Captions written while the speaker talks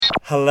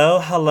Hello,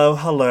 hello,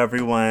 hello,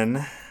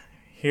 everyone.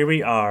 Here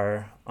we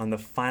are on the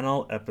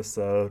final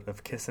episode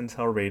of Kiss and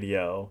Tell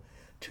Radio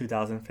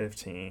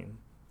 2015.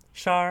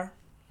 Shar,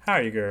 how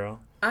are you, girl?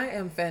 I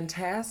am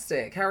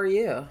fantastic. How are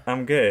you?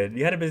 I'm good.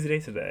 You had a busy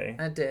day today.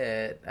 I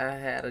did. I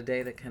had a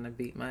day that kind of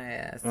beat my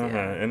ass.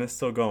 Yeah. And it's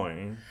still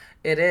going.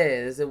 It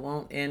is. It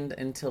won't end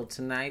until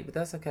tonight, but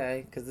that's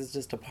okay because it's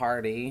just a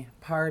party.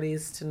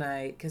 Parties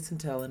tonight. Kiss and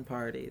tell and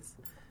parties.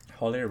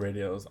 Holiday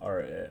radios are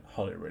it.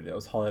 Holiday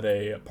radios.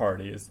 Holiday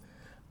parties.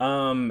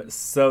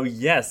 So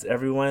yes,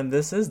 everyone,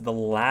 this is the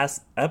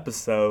last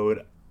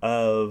episode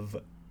of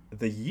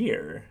the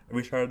year.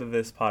 We started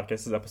this podcast,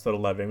 this is episode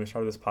 11. We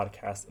started this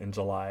podcast in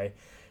July.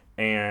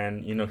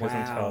 And, Kiss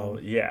and Tell,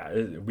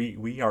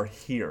 we are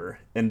here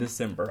in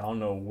December. I don't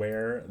know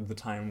where the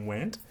time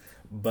went,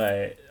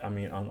 but,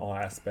 on all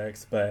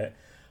aspects. But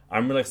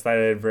I'm really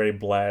excited, very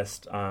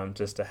blessed,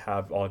 just to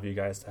have all of you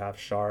guys, to have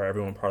Shar,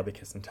 everyone part of the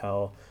Kiss and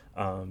Tell,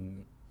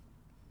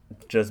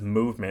 just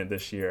movement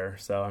this year.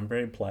 So I'm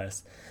very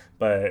blessed.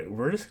 But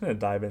we're just going to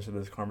dive into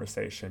this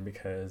conversation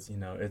because,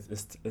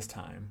 it's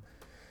time.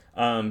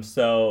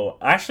 So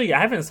actually, I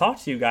haven't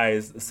talked to you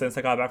guys since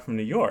I got back from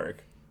New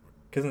York.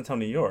 Kiss and Tell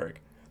New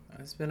York.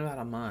 It's been about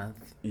a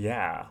month.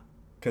 Yeah.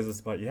 Because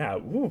it's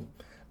about, woo.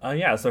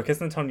 So Kiss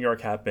and Tell New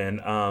York happened.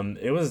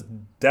 It was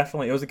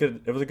a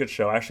good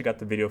show. I actually got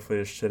the video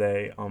footage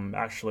today,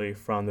 actually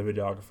from the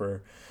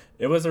videographer.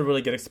 It was a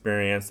really good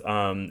experience.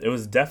 It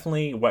was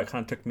definitely, what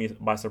kind of took me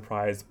by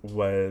surprise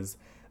was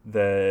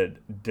the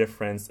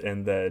difference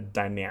in the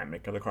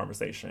dynamic of the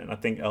conversation. I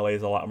think LA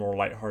is a lot more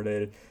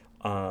lighthearted,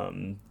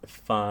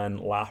 fun,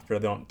 laughter.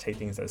 They don't take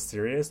things as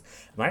serious.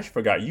 And I actually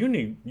forgot, you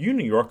New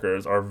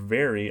Yorkers are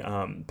very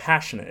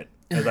passionate,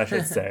 as I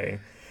should say.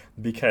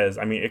 Because,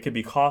 it could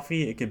be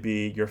coffee, it could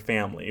be your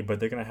family, but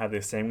they're going to have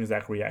the same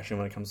exact reaction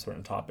when it comes to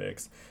certain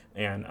topics.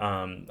 And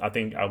I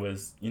think I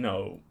was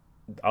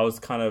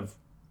kind of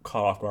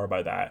caught off guard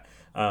by that.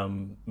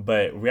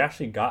 But we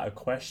actually got a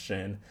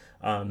question.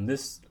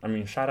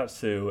 Shout out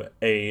to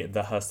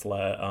The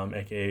Hustler,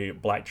 aka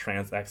Black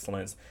Trans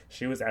Excellence.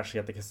 She was actually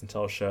at the Kiss and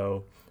Tell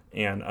show,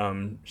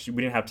 and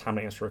we didn't have time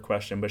to answer her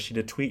question, but she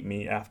did tweet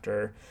me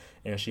after,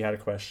 and she had a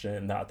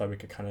question that I thought we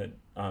could kind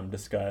of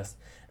discuss.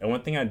 And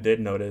one thing I did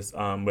notice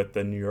with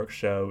the New York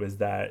show is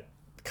that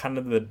kind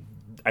of the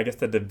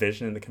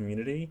division in the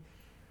community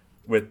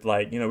with, we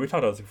talked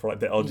about this before,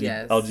 like the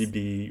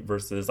LGB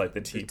versus like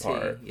the T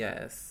part.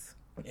 Yes.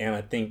 And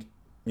I think,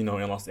 in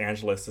Los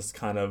Angeles is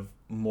kind of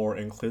more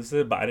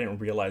inclusive, but I didn't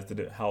realize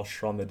how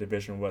strong the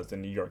division was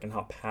in New York and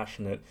how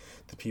passionate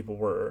the people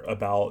were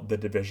about the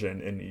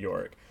division in New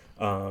York.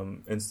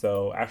 And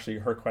so actually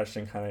her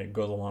question kind of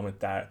goes along with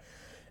that.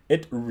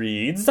 It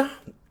reads,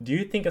 do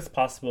you think it's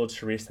possible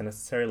to reach the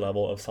necessary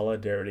level of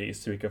solidarity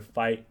so we could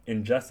fight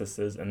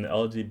injustices in the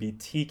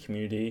LGBT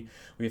community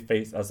we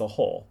face as a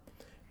whole?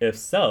 If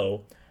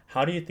so,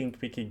 how do you think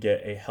we could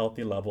get a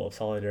healthy level of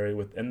solidarity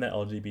within the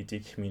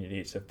LGBT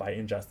community to fight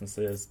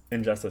injustices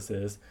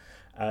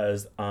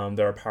as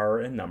there are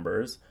power in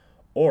numbers?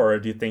 Or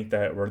do you think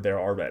that we're there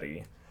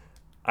already?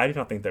 I do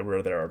not think that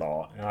we're there at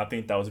all. And I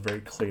think that was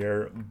very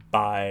clear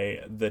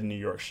by the New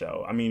York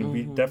show.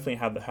 We definitely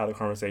had the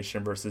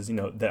conversation versus, the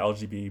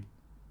LGBT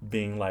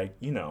being like,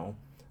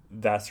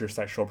 that's your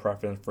sexual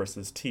preference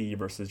versus T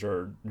versus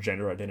your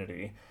gender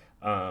identity.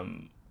 I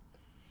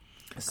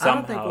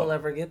don't think we'll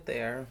ever get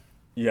there.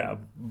 Yeah,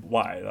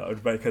 why though?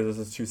 Because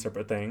this is two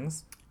separate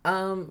things.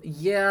 And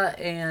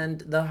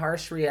the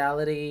harsh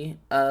reality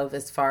of,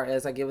 as far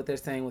as I get what they're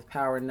saying with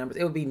power and numbers,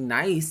 it would be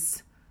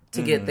nice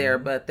to get there,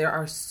 but there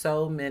are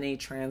so many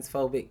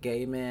transphobic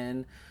gay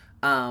men.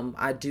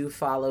 I do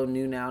follow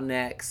New Now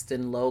Next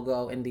and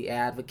Logo and The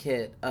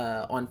Advocate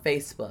on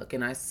Facebook,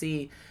 and I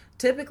see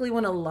typically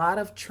when a lot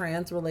of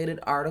trans-related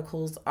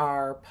articles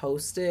are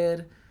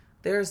posted,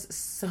 there's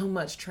so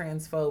much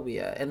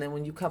transphobia. And then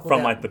when you couple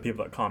from that, the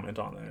people that comment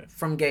on it.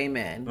 From gay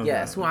men,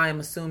 yes, who I am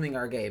assuming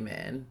are gay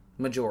men,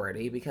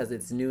 majority, because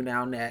it's New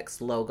Now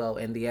Next, Logo,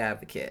 and The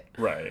Advocate.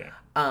 Right.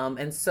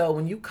 And so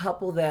when you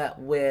couple that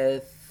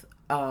with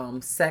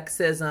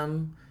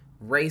sexism,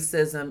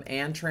 racism,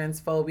 and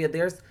transphobia,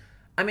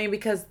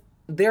 because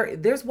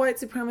there's white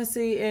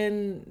supremacy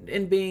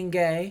in being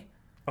gay.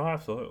 Oh,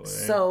 absolutely.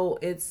 So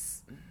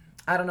it's,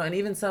 I don't know, and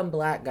even some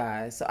black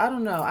guys. So I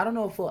don't know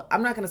if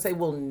I'm not going to say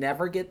we'll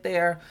never get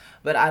there,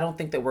 but I don't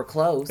think that we're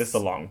close. It's a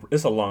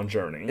long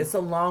journey. It's a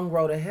long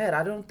road ahead.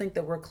 I don't think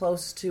that we're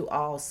close to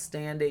all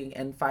standing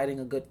and fighting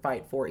a good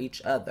fight for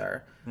each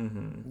other,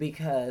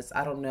 because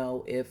I don't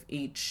know if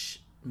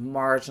each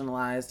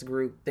marginalized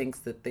group thinks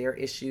that their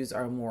issues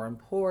are more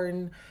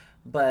important.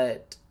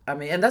 But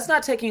and that's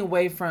not taking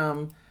away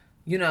from,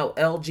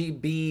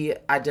 LGB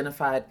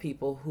identified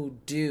people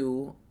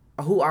who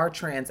are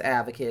trans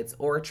advocates,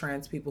 or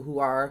trans people who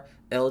are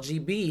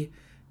LGB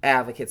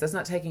advocates. That's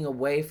not taking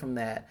away from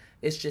that.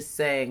 It's just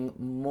saying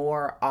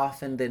more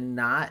often than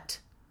not,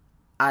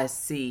 I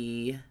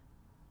see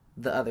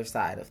the other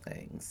side of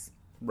things.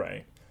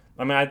 Right.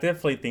 I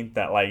definitely think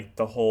that,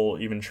 the whole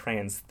even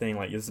trans thing,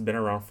 it's been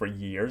around for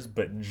years,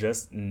 but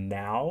just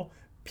now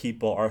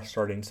people are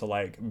starting to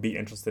like be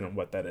interested in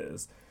what that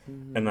is.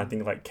 And I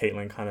think like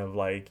Caitlyn kind of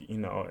like, you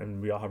know,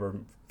 and we all have our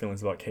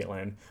feelings about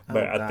Caitlyn,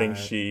 but I think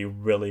she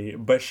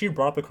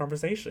brought up the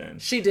conversation.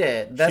 She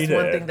did. That's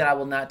one thing that I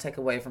will not take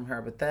away from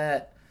her. But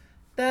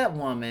that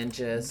woman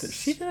just...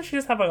 She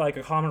just have like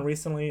a comment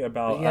recently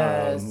about,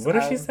 what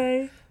did she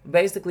say?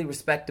 Basically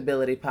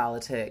respectability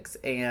politics.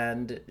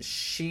 And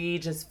she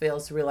just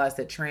fails to realize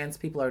that trans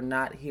people are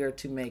not here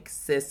to make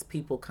cis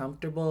people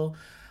comfortable.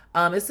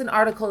 It's an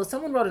article.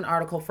 Someone wrote an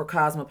article for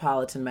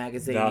Cosmopolitan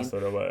magazine. That's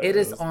what it was. It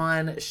is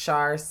on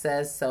Shar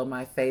Says So,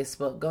 my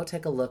Facebook. Go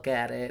take a look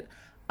at it.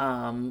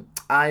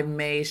 I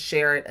may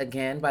share it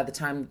again by the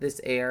time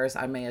this airs.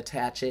 I may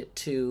attach it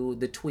to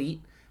the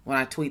tweet. When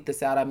I tweet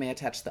this out, I may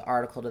attach the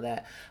article to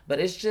that.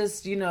 But it's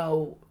just, you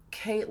know,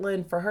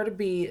 Caitlyn, for her to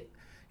be,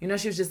 you know,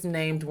 she was just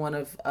named one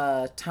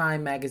of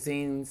Time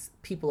Magazine's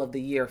People of the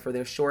Year for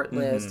their short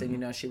list. And, you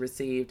know, she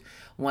received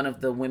one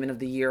of the Women of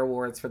the Year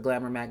awards for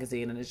Glamour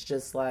Magazine. And it's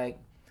just like,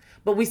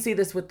 but we see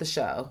this with the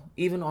show,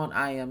 even on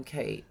I Am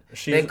Kate.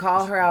 They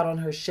call her out on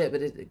her shit,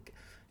 but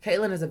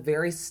Caitlyn is a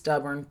very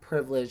stubborn,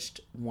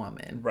 privileged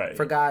woman. Right.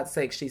 For God's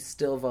sake, she's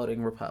still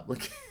voting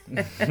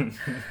Republican.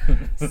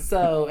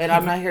 So, and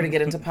I'm not here to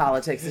get into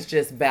politics. It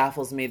just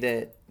baffles me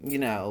that, you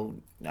know,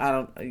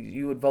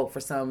 you would vote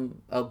for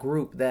a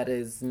group that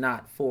is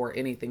not for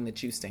anything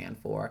that you stand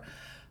for,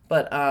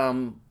 but,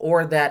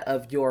 or that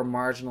of your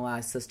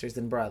marginalized sisters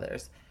and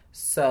brothers.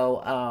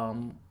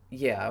 So,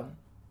 yeah.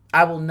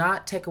 I will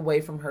not take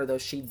away from her, though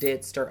she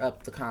did stir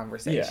up the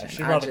conversation. Yeah,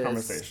 she brought the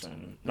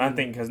conversation. And I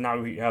think because now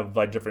we have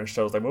like different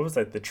shows. Like, what was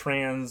that? The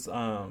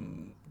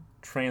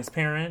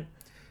Transparent?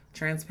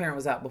 Transparent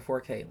was out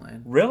before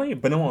Caitlyn. Really?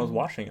 But no one was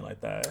watching it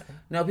like that.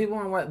 No, people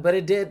weren't. But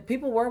it did.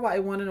 People were.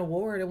 It won an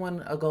award. It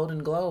won a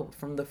Golden Globe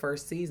from the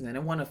first season.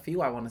 It won a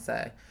few, I want to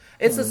say.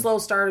 It's a slow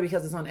starter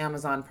because it's on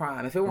Amazon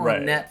Prime. If it were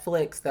on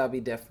Netflix, that would be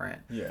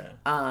different. Yeah.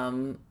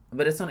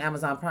 But it's on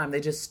Amazon Prime.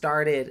 They just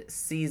started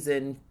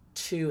season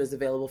 2 is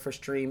available for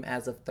stream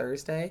as of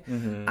Thursday.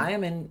 I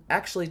am in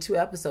actually 2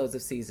 episodes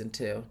of season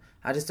 2.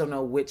 I just don't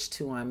know which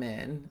 2 I'm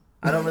in.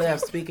 I don't really have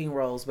speaking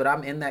roles, but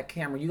I'm in that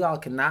camera. You all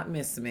cannot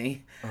miss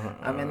me.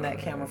 I'm in that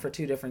camera for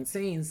 2 different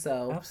scenes.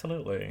 So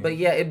absolutely. But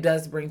yeah, it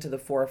does bring to the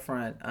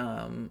forefront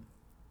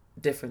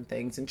different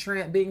things.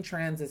 And being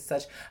trans is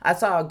such... I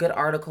saw a good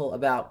article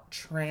about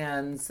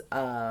trans...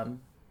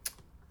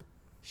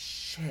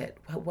 shit.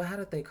 How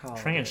did they call it?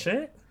 Trans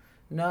shit?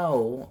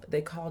 No,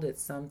 they called it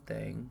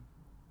something.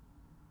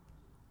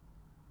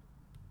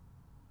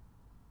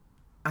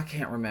 I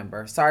can't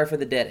remember. Sorry for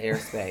the dead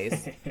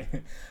airspace.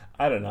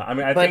 I don't know. I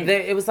mean,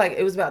 it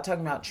was about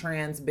talking about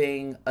trans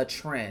being a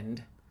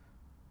trend.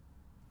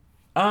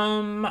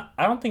 I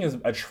don't think it's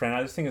a trend.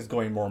 I just think it's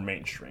going more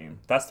mainstream.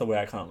 That's the way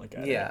I kind of look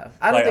at it. Yeah,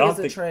 I don't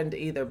think it's a trend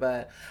either.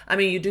 But I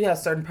mean, you do have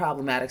certain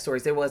problematic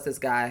stories. There was this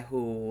guy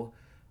who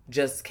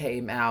just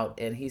came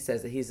out and he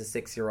says that he's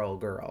a 6-year-old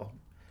girl.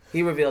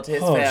 He revealed to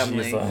his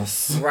family,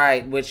 Jesus.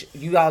 Right, which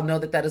you all know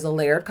that is a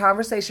layered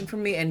conversation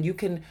from me, and you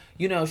can,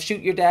 you know,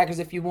 shoot your daggers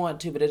if you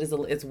want to, but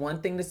it's one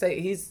thing to say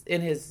he's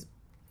in his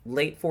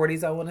late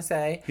 40s, I want to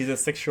say. He's a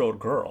 6-year-old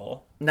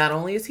girl. Not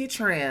only is he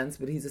trans,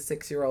 but he's a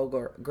 6-year-old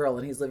girl,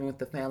 and he's living with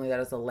the family that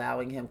is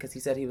allowing him, because he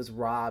said he was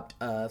robbed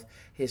of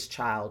his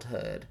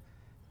childhood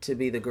to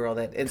be the girl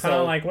that... And kind of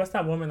so like, what's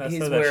that woman that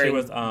said that she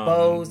was...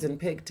 bows and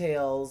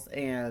pigtails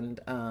and...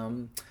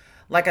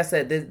 like I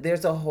said,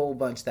 there's a whole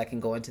bunch that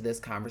can go into this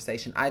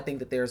conversation. I think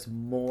that there's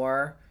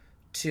more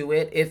to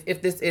it.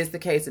 If this is the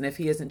case, and if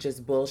he isn't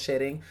just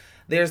bullshitting,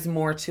 there's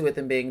more to it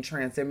than being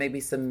trans. There may be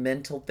some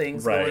mental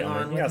things going on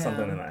with him. He got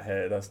something in that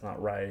head that's not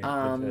right.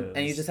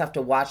 And you just have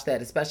to watch that,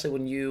 especially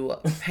when you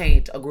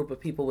paint a group of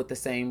people with the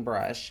same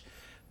brush,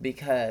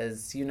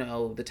 because, you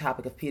know, the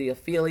topic of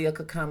pedophilia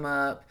could come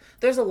up.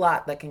 There's a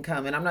lot that can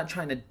come, and I'm not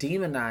trying to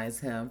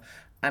demonize him.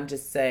 I'm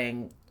just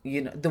saying...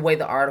 You know, the way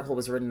the article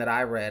was written that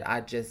I read,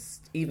 I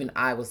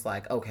was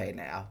like, okay,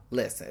 now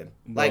listen,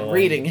 like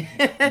reading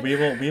it.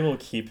 we will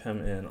keep him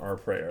in our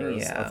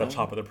prayers at the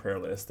top of the prayer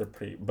list.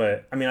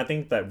 But I mean, I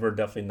think that we're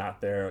definitely not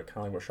there. Kind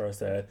of like what Shar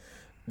said.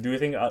 Do we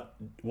think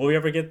will we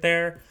ever get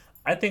there?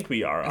 I think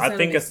we are. I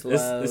think it's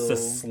a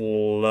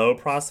slow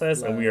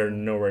process, and we are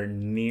nowhere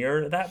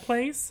near that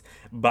place.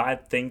 But I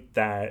think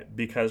that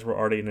because we're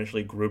already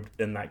initially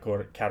grouped in that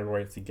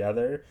category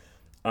together,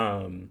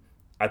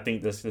 I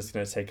think this is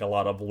going to take a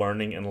lot of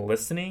learning and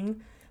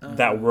listening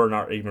that we're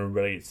not even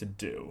ready to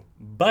do.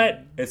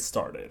 But it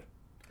started.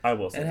 I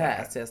will say it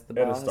has. Yes, the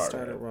ball has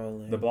started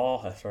rolling. The ball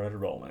has started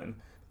rolling.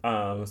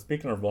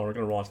 Speaking of rolling, we're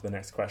going to roll on to the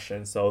next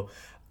question. So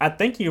I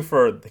thank you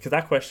because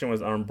that question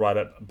was brought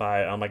up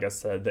by, like I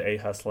said, the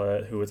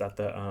A-Hustler who was at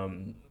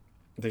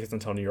the Kissing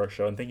Tone New York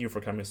show, and thank you for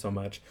coming so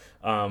much.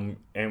 And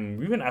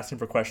we've been asking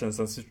for questions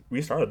since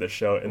we started this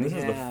show, and this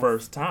is the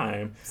first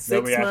time.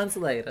 6 months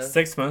later.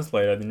 6 months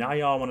later, now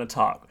y'all want to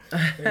talk.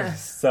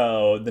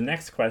 So the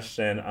next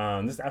question,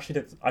 I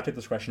took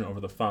this question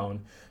over the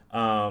phone.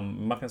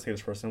 I'm not going to say who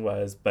this person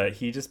was, but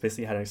he just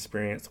basically had an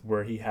experience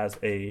where he has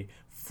a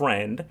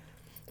friend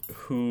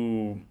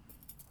who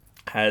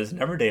has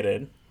never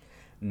dated,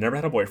 never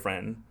had a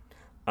boyfriend.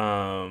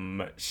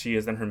 She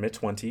is in her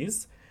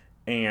mid-20s,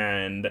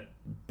 and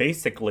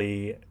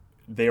basically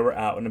they were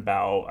out and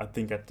about, I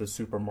think at the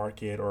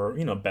supermarket or,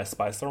 Best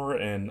Buy, somewhere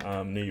in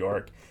New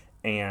York,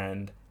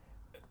 and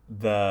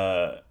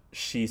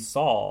she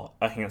saw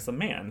a handsome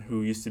man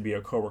who used to be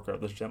a coworker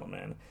of this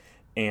gentleman,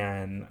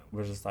 and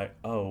was just like,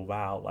 oh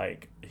wow,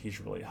 like he's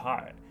really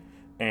hot.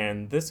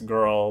 And this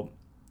girl,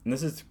 and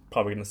this is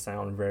probably gonna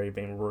sound very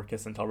vain, we're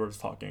kissing until we're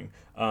just talking.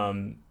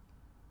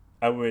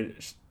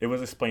 It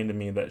was explained to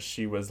me that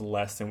she was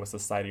less than what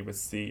society would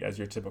see as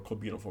your typical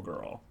beautiful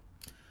girl.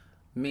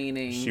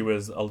 Meaning? She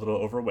was a little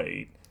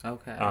overweight.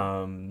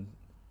 Okay.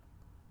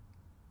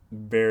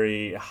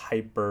 Very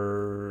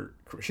hyper.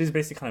 She's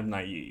basically kind of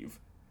naive.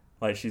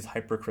 Like, she's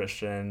hyper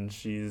Christian.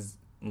 She's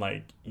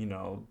like,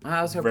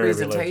 how's her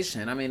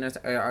presentation? I mean,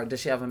 does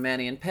she have a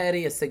mani and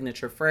pedi, a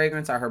signature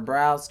fragrance? Are her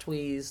brows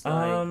tweezed?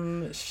 I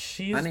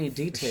need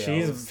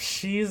details.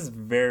 She's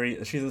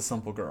a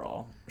simple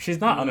girl. She's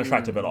not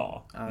unattractive at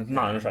all. Okay.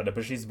 Not unattractive,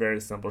 but she's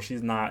very simple.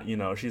 She's not,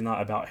 she's not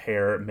about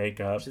hair,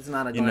 makeup. She's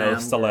not a glam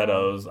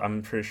stilettos. girl.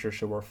 I'm pretty sure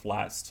she'll wear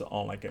flats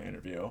on like an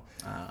interview.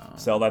 Oh.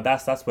 So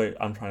that's what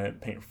I'm trying to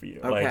paint for you.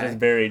 Okay.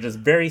 Like just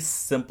very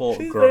simple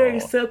she's girl.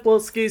 Very simple.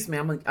 Excuse me,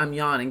 I'm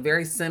yawning.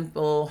 Very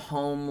simple,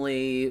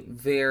 homely,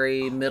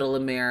 very middle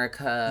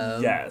America.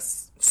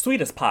 Yes, sweet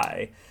as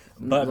pie.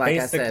 But like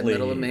I said,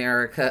 middle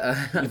America.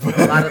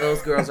 A lot of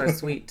those girls are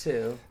sweet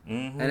too.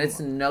 Mm-hmm. And it's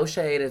no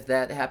shade if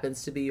that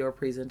happens to be your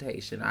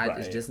presentation.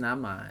 It's just not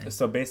mine.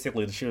 So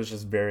basically, she was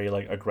just very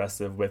like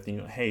aggressive with,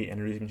 hey,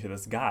 introduce me to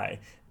this guy.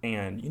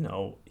 And,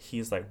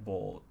 he's like,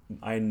 well,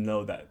 I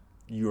know that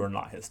you are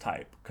not his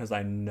type because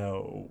I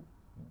know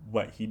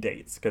what he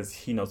dates because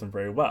he knows him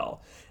very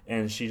well.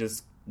 And she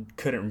just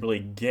couldn't really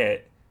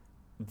get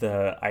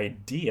the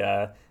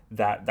idea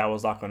that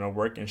was not going to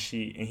work, and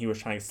he was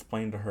trying to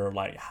explain to her,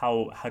 like,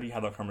 how do you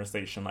have that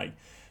conversation? Like,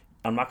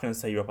 I'm not going to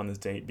set you up on this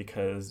date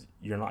because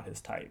you're not his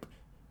type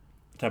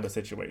of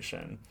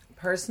situation.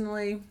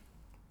 Personally,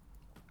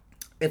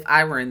 if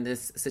I were in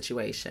this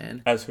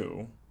situation, as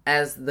who?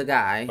 As the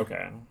guy,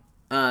 okay.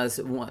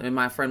 And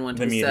my friend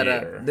wanted to set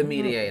up the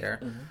mediator.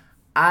 Mm-hmm.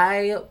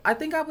 I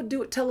think I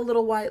would tell a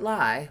little white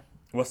lie.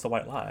 What's the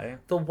white lie?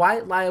 The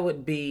white lie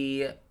would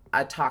be,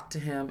 I talked to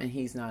him and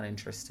he's not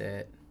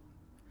interested.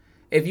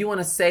 If you want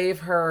to save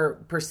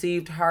her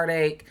perceived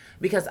heartache,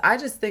 because I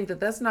just think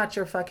that that's not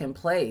your fucking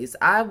place.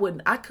 I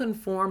couldn't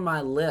form my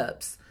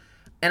lips,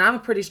 and I'm a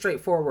pretty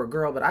straightforward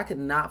girl, but I could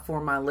not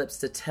form my lips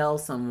to tell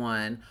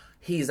someone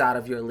he's out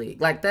of your league.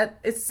 Like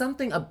that, it's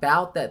something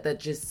about that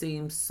just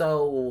seems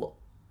so,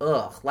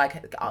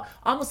 like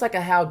almost like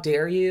a how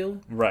dare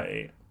you.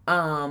 Right.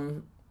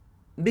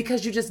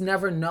 Because you just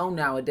never know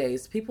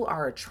nowadays. People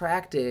are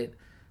attracted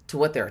to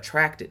what they're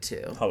attracted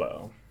to.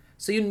 Hello.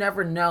 So you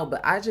never know,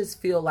 but I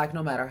just feel like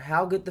no matter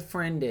how good the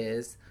friend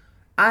is,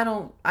 I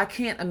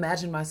can't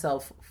imagine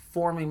myself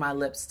forming my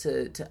lips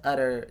to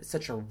utter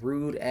such a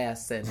rude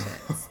ass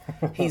sentence.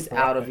 He's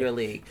out of your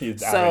league.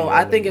 So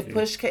I think if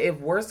worst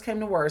came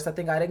to worst, I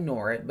think I'd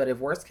ignore it. But if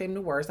worst came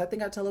to worst, I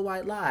think I'd tell a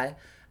white lie.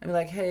 I'd be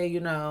like, hey,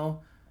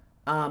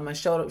 I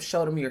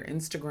showed him your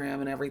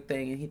Instagram and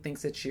everything, and he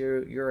thinks that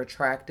you're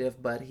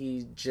attractive, but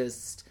he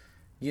just,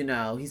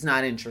 he's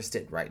not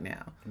interested right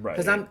now. Right.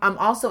 Because I'm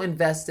also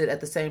invested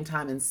at the same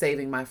time in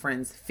saving my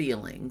friend's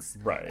feelings.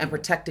 Right. And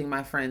protecting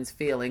my friend's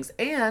feelings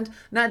and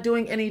not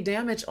doing any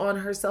damage on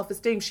her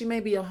self-esteem. She may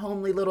be a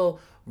homely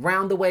little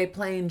round-the-way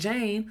plain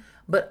Jane,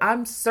 but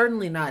I'm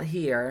certainly not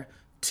here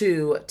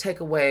to take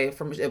away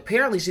from...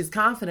 Apparently she's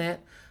confident.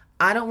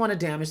 I don't want to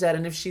damage that.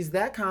 And if she's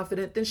that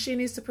confident, then she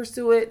needs to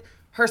pursue it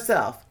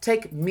herself.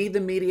 Take me, the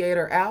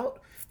mediator, out.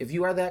 If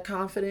you are that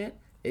confident...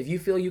 If you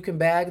feel you can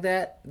bag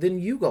that, then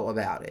you go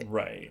about it.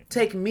 Right.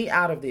 Take me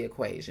out of the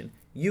equation.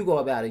 You go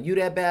about it. You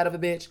that bad of a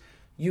bitch,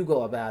 you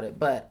go about it.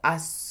 But I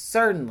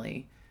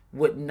certainly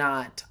would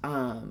not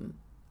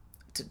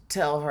to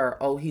tell her,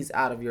 oh, he's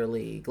out of your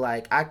league.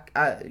 Like, I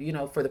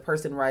for the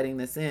person writing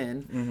this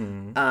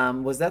in,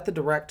 was that the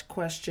direct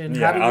question?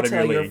 Yeah, how do you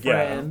tell your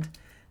friend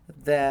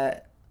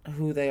that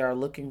who they are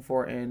looking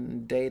for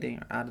in dating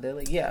out of their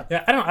league? Yeah.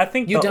 I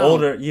think you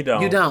older you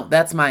don't. You don't.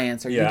 That's my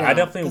answer. Yeah, you don't, I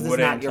definitely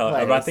wouldn't tell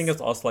her. But I think it's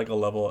place. also like a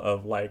level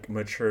of like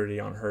maturity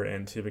on her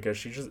end too,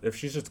 because if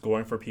she's just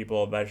going for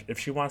people that if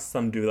she wants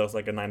some dude that's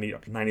like a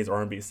 90s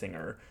R&B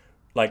singer,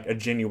 like a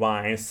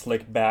genuine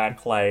slick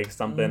back like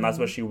something, that's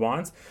what she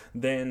wants,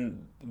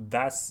 then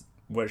that's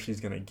what she's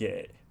gonna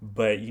get.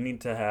 But you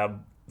need to have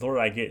the older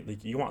I get,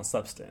 like, you want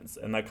substance,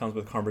 and that comes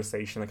with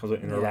conversation, that comes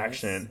with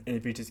interaction. Yes. And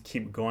if you just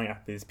keep going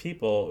after these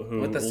people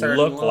who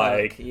look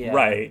like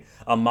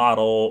a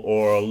model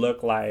or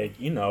look like,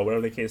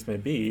 whatever the case may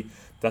be,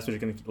 that's what you're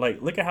gonna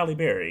like. Look at Halle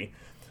Berry.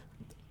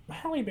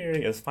 Halle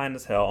Berry is fine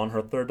as hell on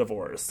her third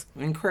divorce,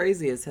 and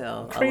crazy as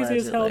hell. Crazy allegedly.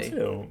 as hell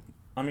too.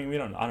 I mean,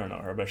 I don't know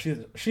her, but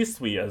she's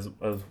sweet as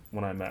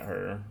when I met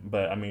her.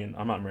 But I mean,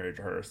 I'm not married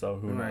to her, so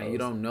who knows? You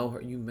don't know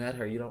her. You met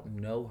her. You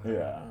don't know her.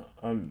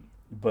 Yeah.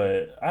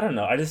 But I don't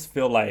know. I just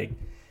feel like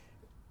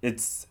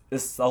it's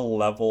a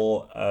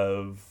level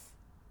of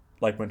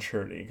like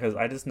maturity, because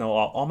I just know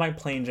all my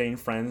plain Jane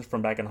friends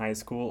from back in high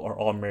school are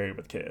all married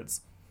with kids.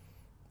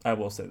 I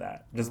will say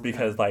that just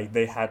because like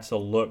they had to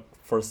look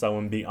for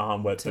someone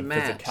beyond what the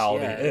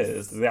physicality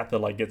is. They have to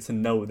like get to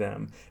know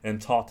them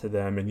and talk to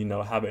them and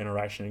have an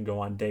interaction and go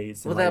on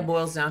dates. Well, that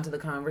boils down to the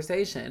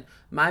conversation.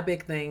 My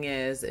big thing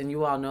is, and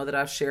you all know that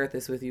I've shared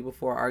this with you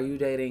before, are you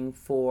dating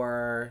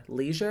for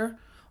leisure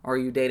or are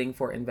you dating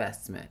for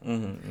investment?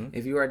 Mm-hmm.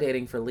 If you are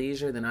dating for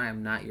leisure, then I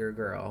am not your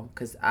girl,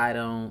 because I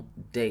don't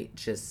date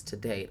just to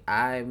date.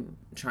 I'm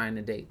trying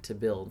to date to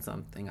build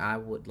something. I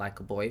would like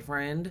a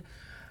boyfriend.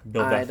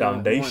 Build that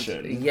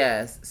foundation.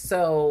 Yes.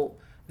 So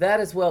that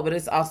as well, but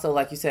it's also,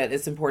 like you said,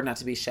 it's important not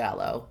to be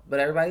shallow. But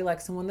everybody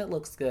likes someone that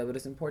looks good, but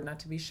it's important not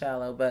to be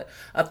shallow. But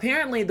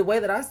apparently the way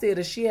that I see it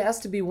is she has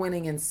to be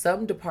winning in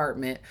some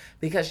department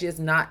because she has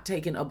not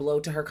taken a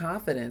blow to her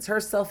confidence. Her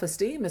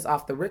self-esteem is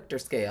off the Richter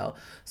scale.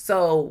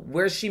 So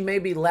where she may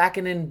be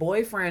lacking in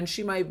boyfriend,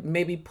 she might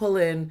maybe pull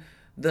in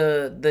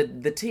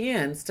the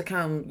tens to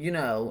come,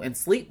 and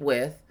sleep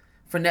with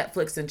for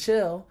Netflix and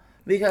chill.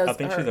 Because I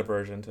think she's a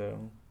virgin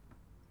too.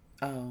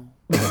 Oh.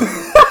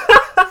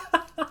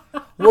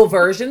 Well,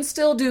 virgins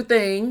still do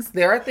things.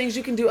 There are things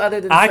you can do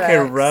other than sex. I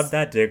can rub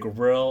that dick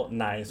real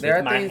nice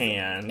with my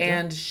hand.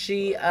 And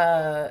she,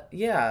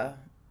 yeah.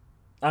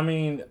 I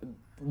mean,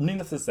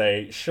 needless to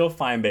say, she'll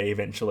find bae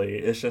eventually.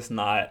 It's just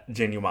not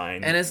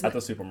genuine at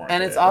the supermarket.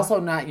 And it's also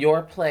not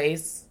your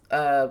place,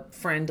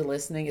 friend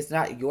listening. It's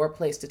not your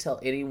place to tell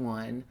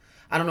anyone.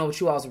 I don't know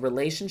what you all's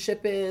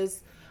relationship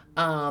is.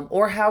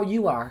 Or how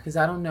you are, because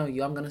I don't know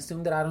you. I'm going to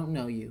assume that I don't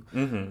know you.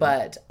 Mm-hmm.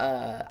 But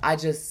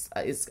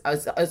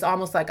it's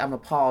almost like I'm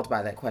appalled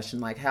by that question.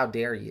 Like, how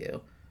dare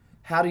you?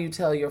 How do you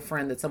tell your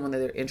friend that someone that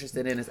they're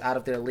interested in is out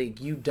of their league?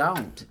 You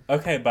don't.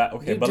 But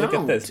look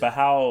at this. But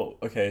how?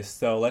 Okay,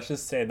 so let's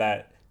just say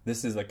that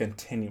this is a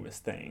continuous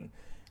thing.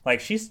 Like,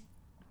 she's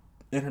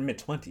in her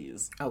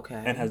mid-20s.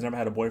 Okay. And has never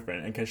had a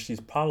boyfriend, and because she's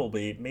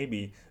probably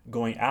maybe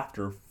going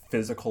after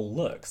physical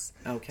looks.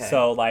 Okay.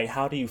 So, like,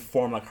 how do you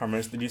form like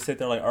conversation? Did you sit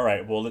there like, all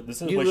right, well, this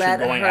is what she's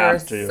going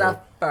after.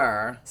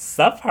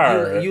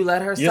 Suffer. You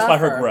let her suffer. You just let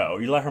her grow.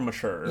 You let her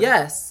mature.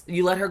 Yes.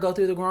 You let her go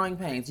through the growing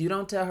pains. You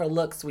don't tell her,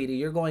 look, sweetie,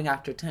 you're going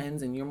after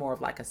 10s and you're more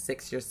of like a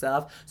 6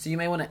 yourself. So you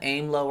may want to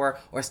aim lower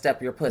or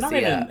step your pussy up.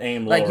 Not even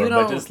aim lower,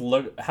 but just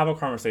have a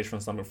conversation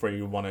with someone before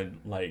you want to,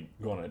 like,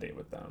 go on a date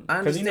with them.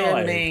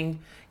 Understanding.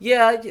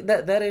 Yeah,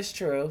 that is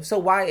true. So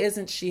why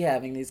isn't she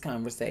having these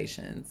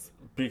conversations?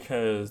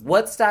 Because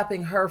what's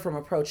stopping her from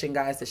approaching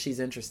guys that she's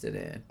interested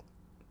in?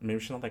 Maybe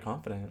she's not that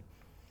confident.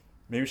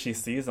 Maybe she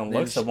sees and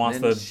looks and wants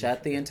to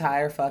shut the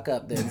entire fuck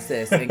up, then,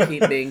 sis, and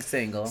keep being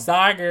single.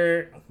 Sorry,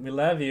 girl. We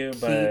love you,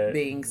 but keep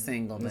being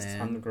single, it's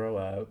time to grow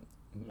up.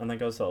 And that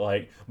goes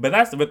but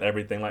that's with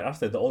everything. Like I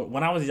said,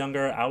 when I was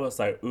younger, I was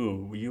like,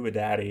 "Ooh, you a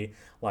daddy?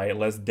 Like,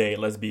 let's date,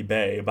 let's be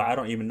bae." But I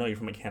don't even know you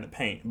from a can of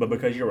paint. But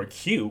because you were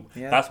cute,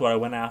 that's what I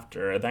went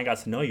after. And then I got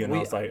to know you, and I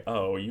was like,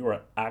 "Oh, you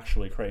were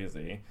actually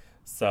crazy."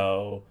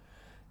 So,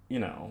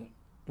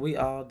 we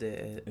all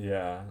did.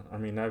 Yeah, I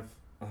mean,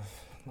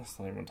 let's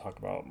not even talk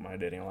about my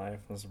dating life.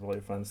 It was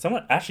really fun.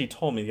 Someone actually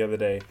told me the other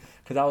day,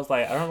 because I was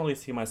like, I don't really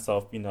see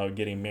myself,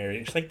 getting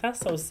married. She's like, that's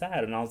so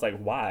sad. And I was like,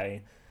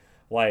 why?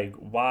 Like,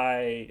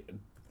 why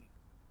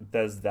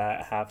does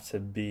that have to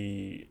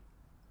be,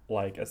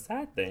 like, a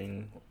sad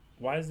thing?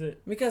 Why is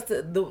it? Because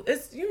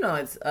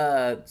it's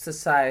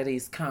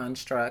society's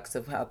constructs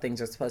of how things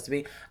are supposed to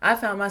be. I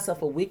found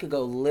myself a week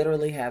ago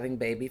literally having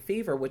baby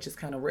fever, which is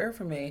kind of rare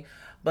for me.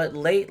 But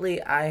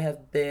lately I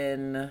have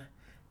been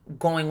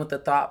going with the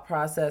thought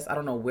process. I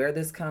don't know where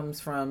this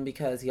comes from,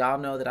 because y'all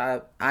know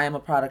that I am a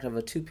product of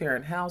a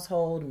 2-parent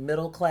household,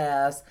 middle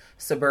class,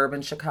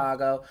 suburban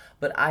Chicago.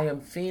 But I am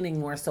fiending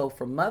more so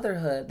for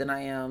motherhood than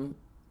I am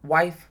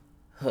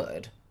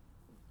wifehood.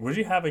 Would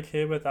you have a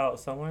kid without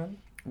someone?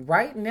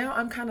 Right now,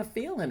 I'm kind of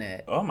feeling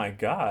it. Oh, my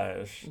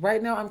gosh.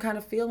 Right now, I'm kind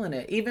of feeling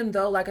it. Even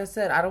though, like I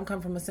said, I don't come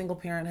from a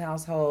single-parent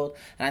household.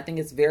 And I think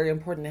it's very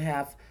important to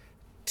have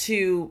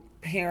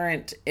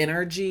 2-parent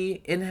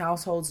energy in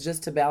households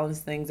just to balance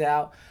things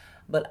out.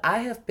 But I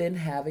have been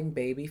having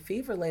baby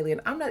fever lately.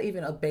 And I'm not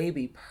even a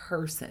baby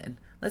person.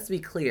 Let's be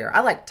clear.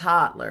 I like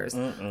toddlers.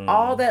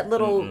 All that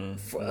little...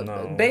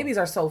 Babies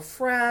are so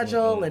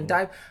fragile and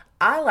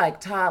I like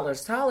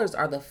toddlers. Toddlers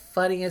are the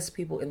funniest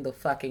people in the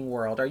fucking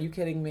world. Are you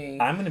kidding me?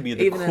 I'm going to be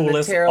the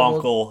coolest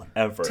uncle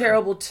ever.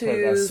 Terrible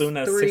 2s, as soon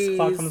as 3s. 6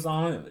 o'clock comes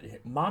on,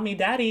 Mommy,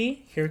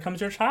 Daddy, here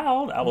comes your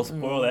child. I will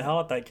spoil the hell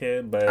out that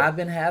kid. But I've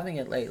been having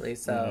it lately,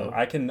 so...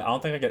 I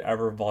don't think I could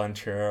ever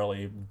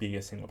voluntarily be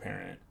a single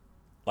parent.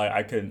 Like,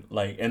 I could,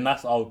 and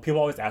that's all. People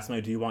always ask me,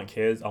 do you want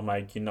kids? I'm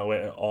like,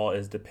 it all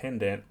is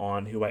dependent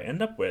on who I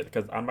end up with,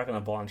 because I'm not going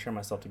to volunteer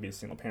myself to be a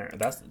single parent.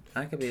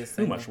 I could be a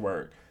too much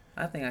work.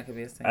 I think I could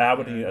be a single. I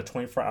would need a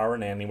 24-hour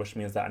nanny, which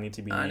means that I need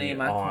to be like 6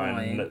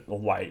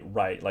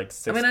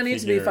 I need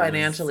to be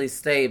financially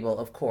stable,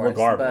 of course.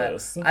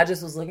 Regardless. But I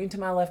just was looking to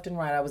my left and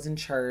right. I was in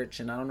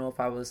church, and I don't know if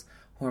I was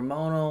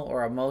hormonal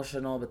or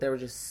emotional, but there were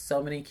just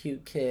so many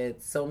cute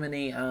kids, so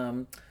many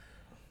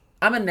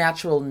I'm a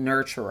natural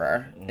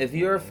nurturer. If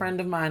you're a friend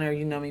of mine or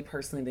you know me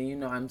personally, then you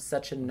know I'm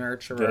such a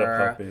nurturer. Get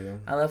a puppy.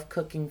 I love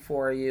cooking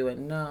for you,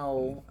 and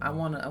no, I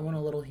want a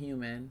little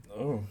human.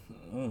 Oh,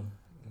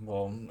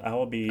 well, I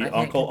will be I can't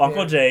Uncle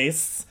compare.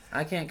 Jace.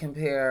 I can't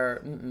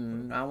compare.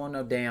 I want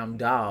no damn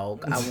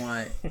dog. I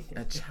want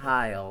a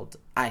child.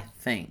 I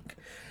think.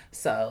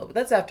 So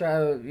that's after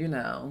I,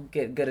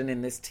 get good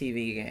in this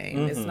TV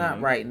game. It's not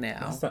right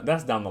now.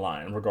 That's down the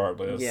line,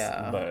 regardless.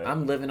 Yeah, but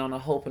I'm living on a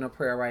hope and a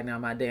prayer right now.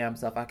 My damn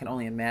self. I can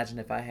only imagine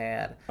if I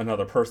had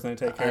another person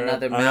to take care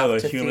another of, mouth another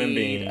to human feed,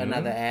 being,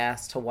 another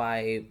ass to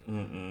wipe,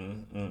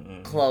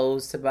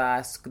 clothes to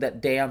buy,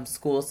 that damn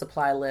school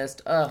supply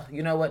list.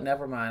 You know what?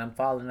 Never mind. I'm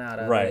falling out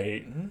of it.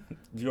 Right.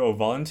 You'll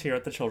volunteer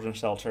at the children's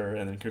shelter,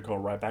 and then you could go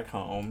right back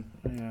home,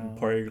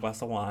 pour your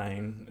glass of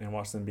wine, and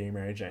watch them being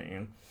Mary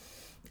Jane.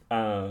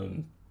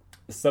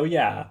 So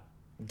yeah,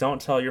 don't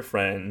tell your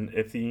friend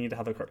if you need to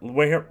have the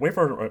wait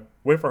for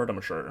her to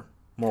mature.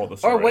 Moral of the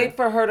story. Or wait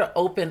for her to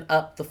open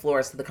up the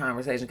floors to the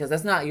conversation, because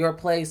that's not your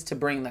place to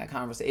bring that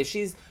conversation. If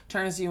she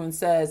turns to you and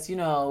says,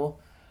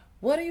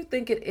 what do you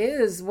think it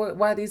is?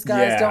 Why these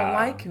guys don't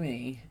like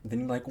me? Then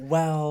you're like,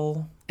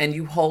 well... And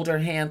you hold her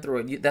hand through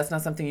it. That's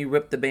not something you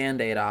rip the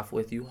Band-Aid off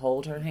with. You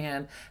hold her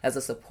hand as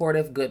a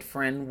supportive, good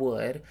friend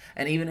would.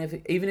 And even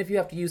if you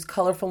have to use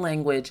colorful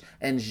language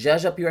and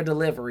zhuzh up your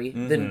delivery,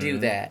 then do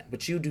that.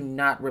 But you do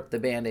not rip the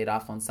Band-Aid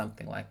off on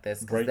something like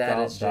this. Break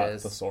out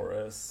that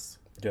thesaurus.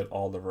 Get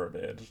all the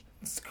verbiage.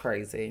 It's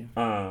crazy.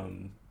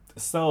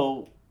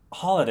 So,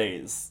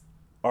 holidays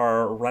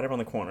are right around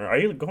the corner. Are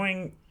you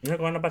going? You're not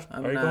going about?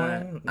 I'm are you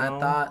not. going? No? I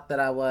thought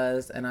that I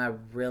was, and I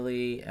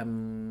really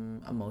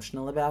am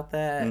emotional about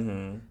that.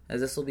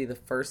 As this will be the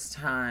first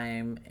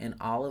time in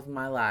all of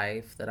my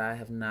life that I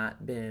have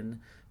not been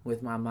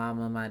with my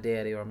mama, my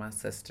daddy, or my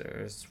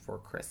sisters for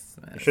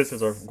Christmas. Your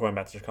sisters are going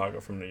back to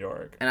Chicago from New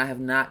York, and I have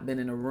not been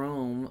in a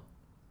room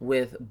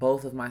with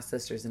both of my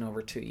sisters in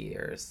over 2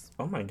 years.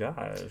 Oh my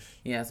gosh!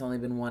 Yeah, it's only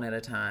been one at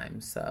a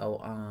time.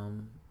 So,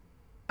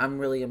 I'm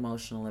really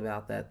emotional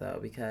about that, though,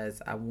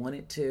 because I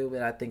wanted to,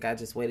 but I think I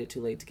just waited too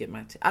late to get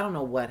my... I don't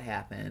know what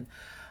happened.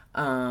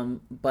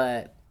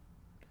 But,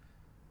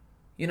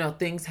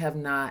 things have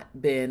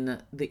not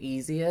been the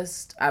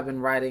easiest. I've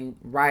been riding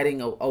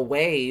a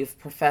wave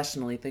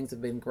professionally. Things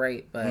have been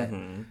great, but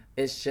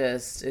it's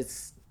just...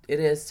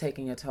 It is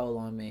taking a toll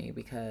on me,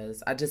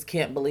 because I just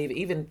can't believe it.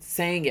 Even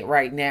saying it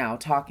right now,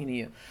 talking to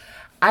you,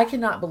 I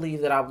cannot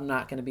believe that I'm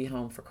not going to be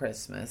home for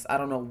Christmas. I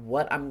don't know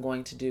what I'm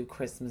going to do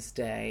Christmas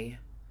Day.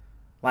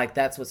 Like,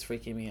 that's what's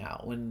freaking me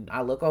out. When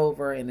I look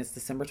over and it's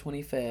December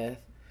 25th,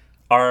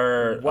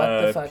 what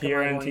the fuck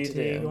Pierre am I and going to TT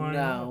do? going?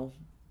 No.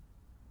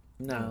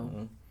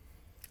 Mm-hmm.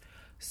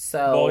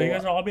 So... Well, you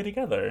guys will all be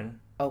together.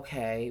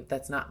 Okay,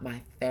 that's not my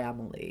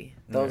family.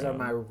 Those are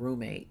my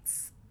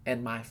roommates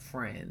and my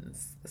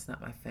friends. That's not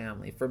my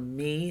family. For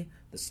me,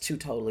 there's two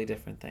totally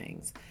different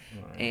things.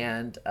 Right.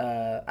 And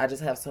I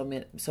just have so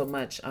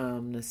much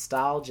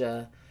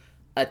nostalgia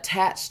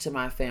attached to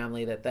my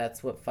family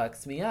that's what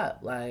fucks me up.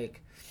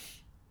 Like...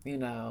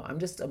 I'm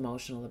just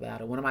emotional about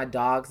it. One of my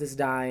dogs is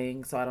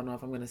dying, so I don't know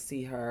if I'm going to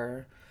see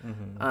her.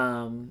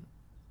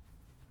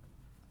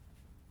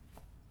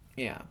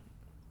 Yeah.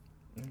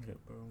 Okay,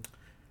 boo.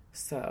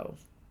 So.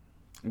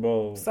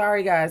 Well.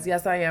 Sorry, guys.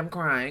 Yes, I am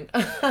crying.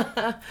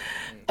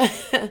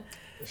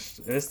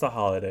 It's the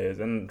holidays,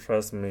 and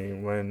trust me,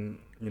 when,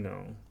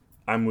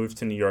 I moved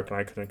to New York and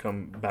I couldn't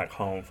come back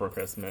home for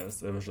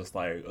Christmas, it was just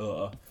like,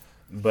 ugh.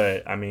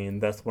 But, I mean,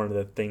 that's one of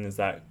the things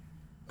that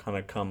kind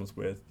of comes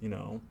with,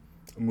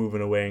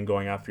 moving away and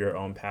going after your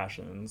own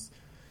passions.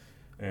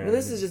 And well,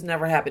 this has just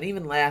never happened.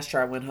 Even last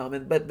year I went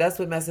home, but that's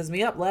what messes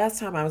me up. Last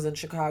time I was in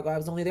Chicago, I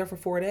was only there for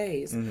 4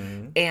 days,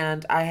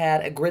 and I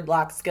had a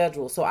gridlock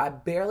schedule, so I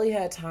barely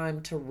had time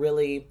to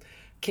really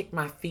kick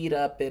my feet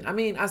up. And I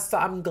mean,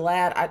 I'm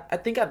glad. I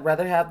think I'd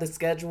rather have the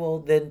schedule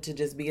than to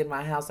just be in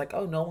my house like,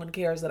 oh, no one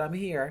cares that I'm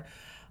here.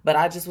 But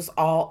I just was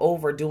all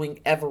over doing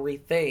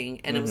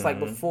everything. And it was like,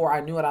 before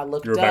I knew it, I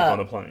looked up. You're back on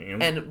the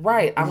plane. And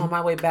I'm on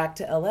my way back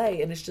to LA.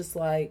 And it's just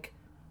like,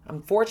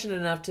 I'm fortunate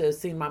enough to have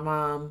seen my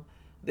mom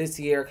this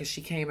year, because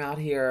she came out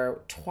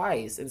here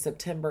twice, in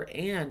September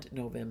and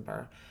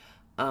November.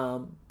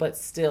 But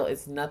still,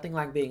 it's nothing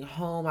like being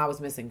home. I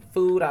was missing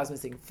food. I was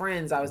missing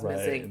friends. I was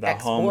missing the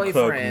ex-boyfriends.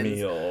 home-cooked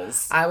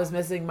meals. I was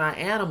missing my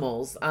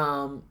animals.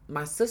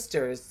 My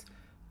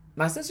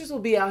sisters will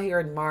be out here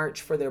in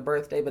March for their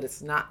birthday, but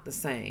it's not the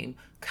same.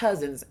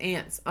 Cousins,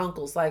 aunts,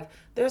 uncles. Like,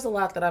 there's a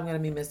lot that I'm going to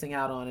be missing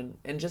out on.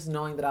 And just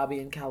knowing that I'll be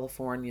in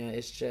California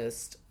is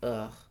just,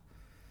 ugh.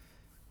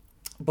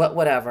 But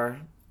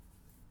whatever.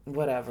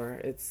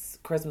 It's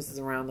Christmas is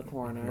around the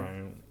corner.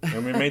 Right.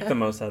 And we made the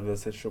most out of the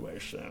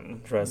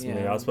situation. Trust me.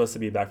 I was supposed to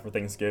be back for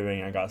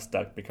Thanksgiving. I got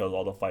stuck because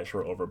all the flights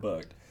were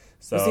overbooked.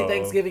 So, you see,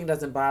 Thanksgiving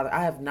doesn't bother.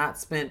 I have not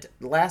spent...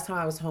 The last time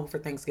I was home for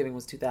Thanksgiving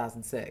was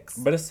 2006.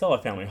 But it's still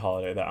a family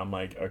holiday that I'm,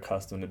 like,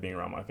 accustomed to being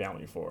around my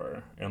family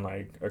for. And,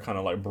 like, it kind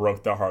of, like,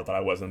 broke their heart that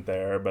I wasn't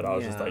there. But I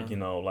was just, like,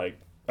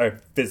 I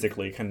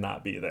physically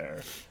cannot be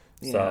there.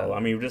 So, Yeah. I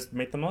mean, just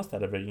make the most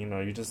out of it.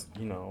 You just,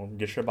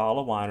 get your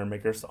bottle of wine or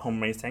make your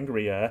homemade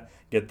sangria,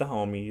 get the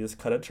homies,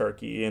 cut a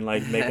turkey, and,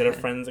 like, make it a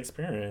friend's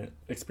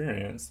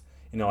experience.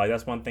 Like,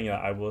 that's one thing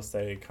that I will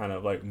say kind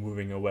of, like,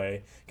 moving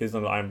away. Because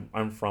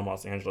I'm from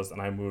Los Angeles, and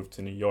I moved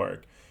to New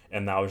York,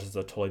 and that was just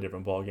a totally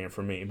different ballgame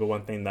for me. But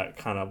one thing that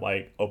kind of,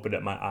 like, opened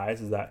up my eyes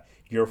is that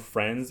your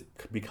friends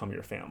could become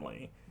your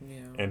family. Yeah.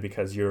 And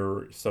because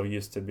you're so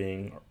used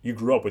to you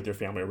grew up with your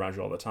family around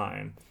you all the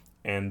time.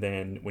 And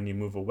then when you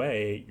move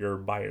away, you're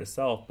by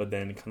yourself, but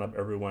then kind of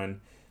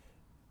everyone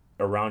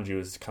around you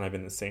is kind of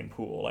in the same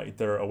pool. Like,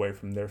 they're away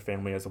from their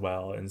family as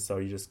well. And so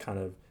you just kind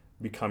of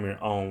become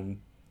your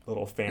own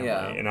little family.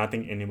 Yeah. And I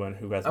think anyone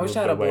who has I wish moved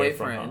I had a away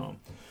from boyfriend. home.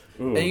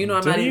 Ooh, And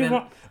I'm do not you even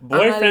want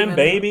boyfriend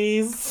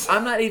babies?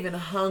 I'm not even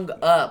hung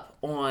up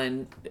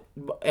on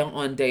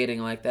dating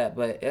like that,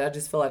 but I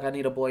just feel like I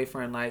need a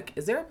boyfriend. Like,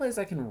 is there a place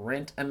I can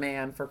rent a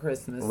man for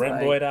Christmas?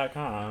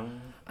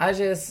 Rentboy.com.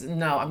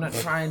 No, I'm not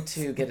trying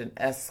to get an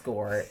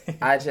escort.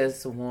 I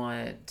just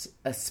want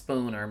a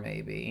spooner,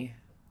 maybe.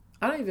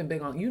 I don't even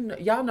big on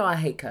y'all know I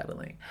hate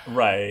cuddling.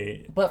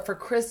 Right. But for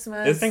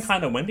Christmas, It's been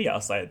kind of windy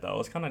outside though.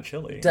 It's kind of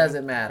chilly.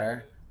 Doesn't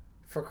matter.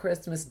 For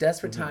Christmas,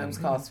 desperate times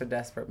calls for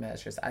desperate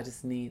measures. I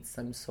just need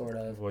some sort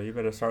of Well, you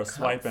better start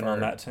swiping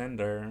on that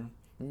Tinder.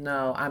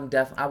 No,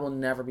 I will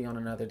never be on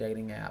another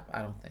dating app.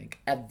 I don't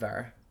think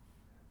ever.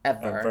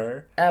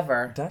 Ever?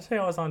 Did I tell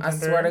you I was on I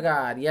Tinder? swear to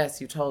God,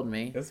 yes, you told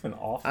me. It's been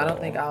awful. I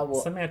don't think I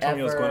will. Somebody told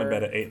me I was going to ever-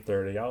 bed at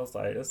 8:30. I was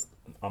like,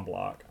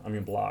 block.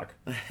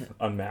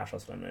 Unmatched.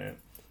 That's what I meant.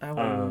 I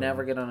will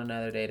never get on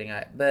another dating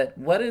app. But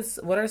what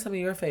are some of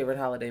your favorite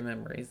holiday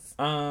memories?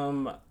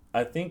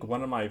 I think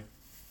one of my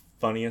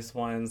funniest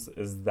ones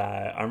is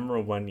that I remember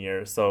one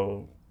year.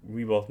 So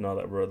we both know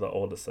that we're the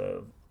oldest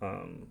out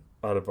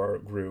of our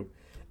group.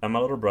 And my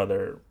little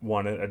brother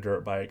wanted a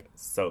dirt bike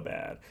so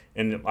bad.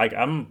 And, like,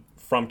 I'm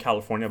from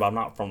California, but I'm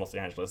not from Los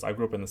Angeles. I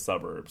grew up in the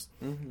suburbs.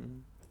 Mm-hmm.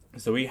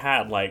 So we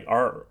had, like,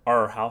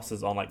 our house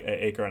is on, like,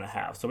 1.5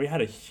 acres. So we had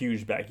a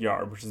huge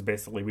backyard, which is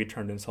basically we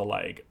turned into,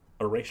 like,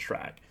 a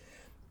racetrack.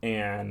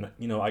 And,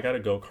 I got a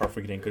go-kart for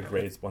getting good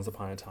grades once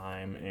upon a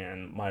time.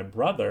 And my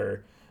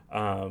brother,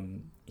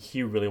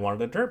 he really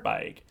wanted a dirt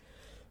bike.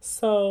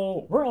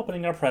 So we're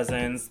opening our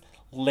presents.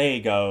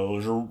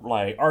 Legos,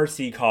 like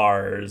RC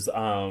cars,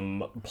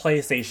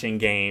 PlayStation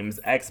games,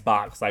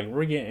 Xbox, like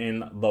we're getting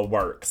the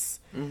works.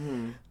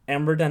 Mm-hmm.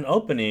 And we're done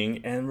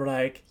opening and we're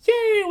like,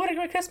 yay, what a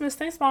great Christmas,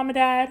 thanks Mom and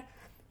Dad.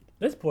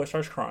 This boy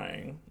starts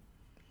crying.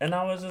 And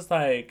I was just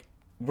like,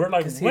 we're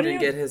like, Because he didn't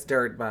get his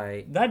dirt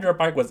bike. That dirt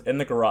bike was in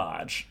the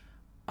garage.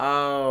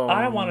 Oh.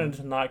 I wanted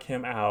to knock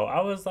him out.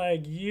 I was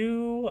like,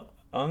 you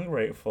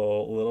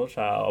ungrateful little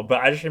child.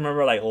 But I just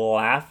remember, like,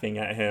 laughing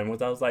at him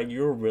because I was like,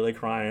 you were really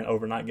crying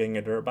over not getting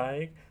a dirt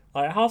bike?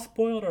 Like, how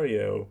spoiled are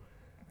you?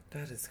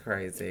 That is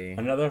crazy.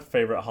 Another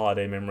favorite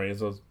holiday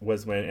memories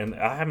was when, and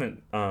I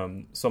haven't,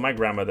 so my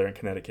grandmother in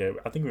Connecticut,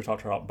 I think we've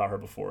talked about her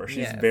before.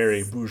 She's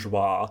very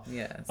bourgeois.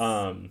 Yes.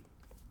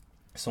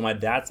 So my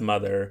dad's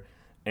mother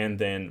and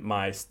then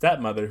my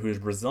stepmother, who's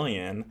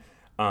Brazilian,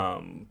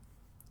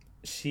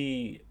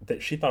 she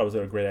thought it was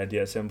a great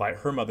idea to invite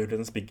her mother, who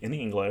doesn't speak any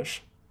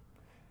English,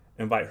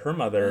 invite her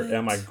mother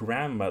and my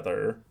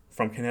grandmother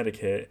from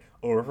Connecticut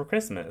over for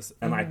Christmas.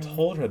 And I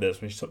told her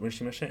this when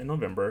she mentioned it in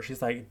November.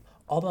 She's like,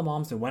 all the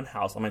moms in one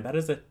house. I'm like, that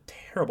is a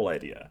terrible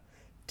idea.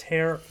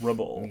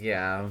 Terrible.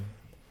 Yeah.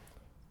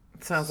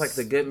 Sounds like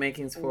the good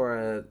makings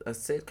for a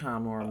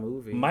sitcom or a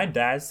movie. My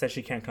dad said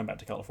she can't come back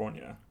to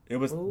California. It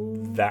was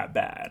that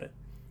bad.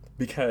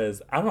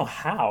 Because, I don't know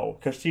how,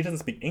 because she doesn't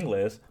speak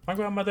English. My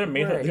grandmother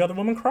made the other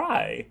woman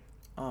cry.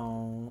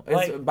 Oh,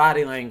 it's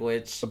body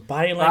language.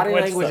 Body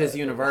language is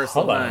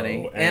universal,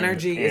 honey.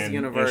 Energy is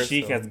universal. And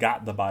she has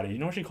got the body. You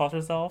know what she calls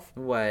herself?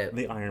 What?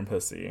 The Iron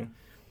Pussy.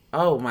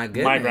 Oh, my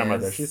goodness. My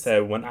grandmother, she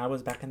said, when I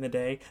was back in the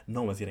day,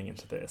 no one's getting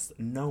into this.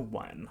 No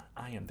one.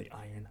 I am the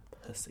Iron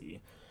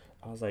Pussy.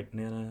 I was like,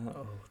 Nana,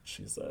 oh,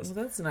 Jesus. Well,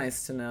 that's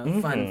nice to know.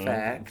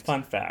 Mm-hmm.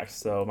 Fun fact.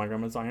 So, my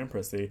grandma's Iron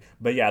Pussy.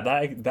 But yeah,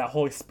 that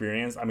whole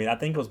experience, I mean, I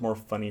think it was more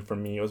funny for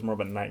me. It was more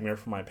of a nightmare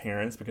for my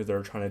parents because they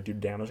were trying to do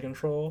damage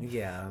control.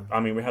 Yeah. I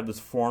mean, we have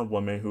this foreign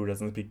woman who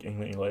doesn't speak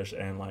English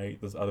and,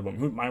 like, this other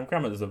woman. My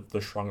grandma is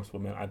the strongest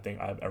woman I think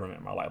I've ever met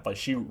in my life. Like,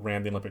 she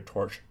ran the Olympic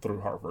torch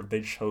through Harvard.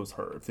 They chose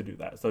her to do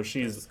that. So,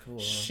 she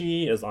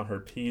is on her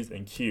P's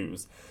and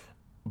Q's.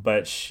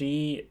 But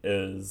she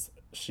is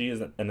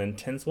an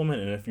intense woman,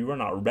 and if you are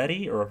not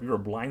ready or if you are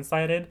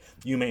blindsided,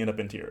 you may end up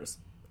in tears.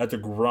 That's a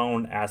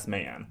grown-ass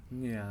man.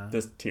 Yeah.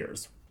 Just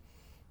tears.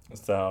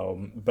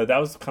 So, but that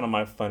was kind of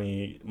my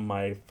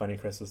funny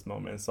Christmas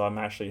moment. So I'm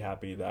actually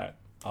happy that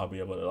I'll be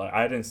able to, like,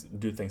 I didn't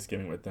do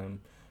Thanksgiving with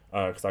them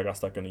because I got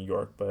stuck in New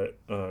York, but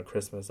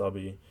Christmas I'll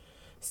be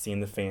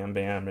seeing the fam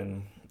bam,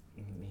 and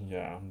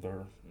yeah,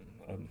 they're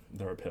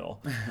a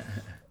pill.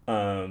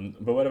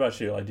 But what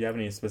about you? Like, do you have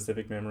any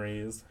specific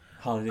memories?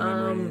 Holiday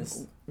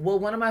memories? Well,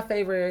 one of my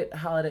favorite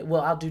holiday...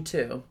 Well, I'll do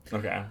two.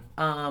 Okay.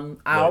 I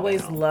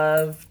always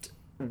loved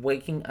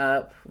waking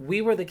up.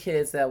 We were the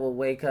kids that would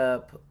wake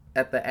up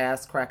at the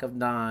ass crack of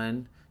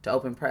dawn to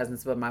open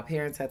presents, but my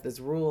parents had this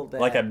rule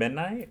that... Like at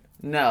midnight?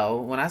 No,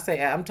 when I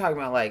say... I'm talking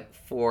about like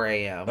 4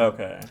 a.m.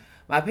 Okay.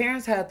 My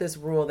parents had this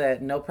rule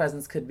that no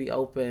presents could be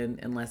opened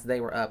unless they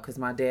were up, because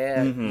my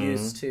dad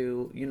used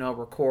to,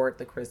 record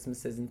the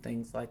Christmases and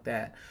things like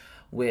that,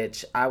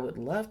 which I would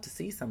love to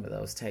see some of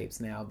those tapes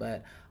now.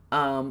 But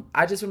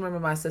I just remember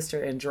my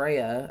sister,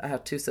 Andrea. I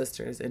have 2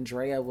 sisters.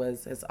 Andrea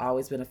has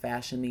always been a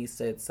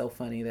fashionista. It's so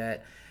funny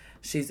that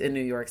she's in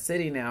New York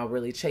City now,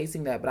 really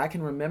chasing that. But I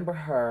can remember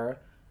her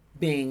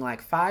being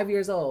like 5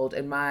 years old,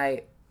 and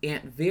my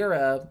Aunt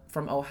Vera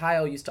from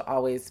Ohio used to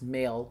always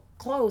mail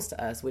clothes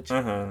to us, which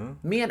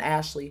me and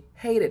Ashley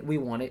hated. We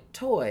wanted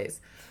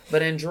toys.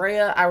 But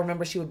Andrea, I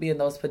remember she would be in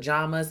those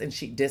pajamas and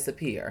she'd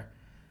disappear.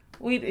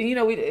 We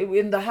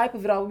in the hype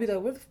of it all, we'd be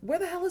like, where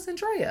the hell is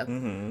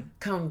Andrea?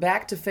 Come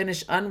back to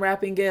finish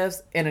unwrapping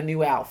gifts in a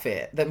new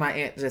outfit that my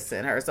aunt just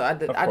sent her. So that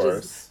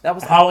was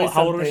always something.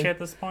 How old was she at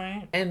this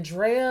point?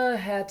 Andrea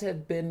had to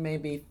have been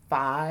maybe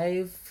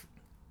 5,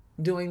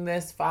 doing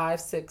this 5,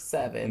 6,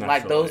 7, naturally.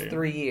 like those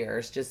 3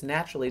 years, just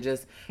naturally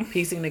just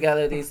piecing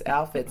together these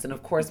outfits. And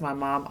of course my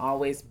mom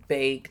always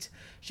baked.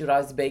 She would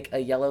always bake a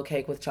yellow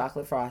cake with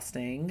chocolate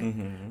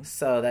frosting.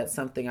 So that's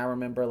something I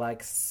remember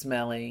like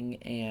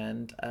smelling.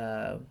 And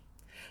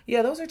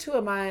those are 2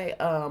 of my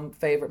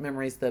favorite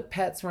memories. The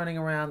pets running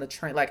around, the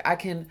train. Like I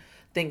can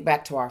think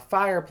back to our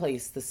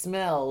fireplace, the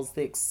smells,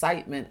 the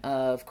excitement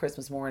of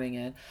Christmas morning.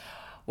 And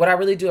what I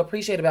really do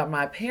appreciate about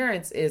my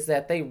parents is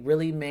that they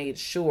really made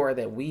sure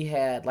that we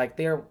had like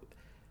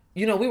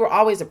we were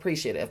always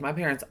appreciative. My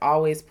parents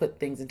always put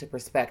things into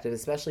perspective,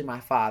 especially my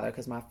father,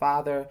 because my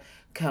father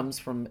comes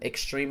from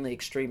extremely,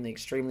 extremely,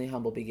 extremely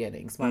humble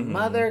beginnings. My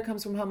mother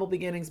comes from humble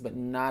beginnings, but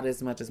not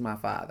as much as my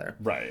father.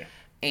 Right.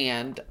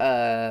 And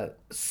I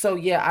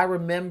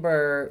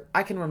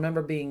can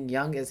remember being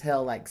young as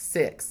hell, like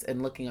 6,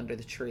 and looking under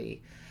the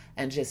tree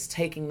and just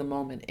taking the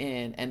moment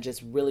in and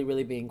just really,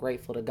 really being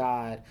grateful to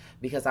God,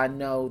 because I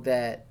know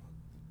that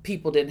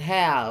people didn't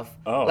have.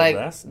 Oh, like,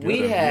 that's good. We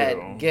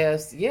had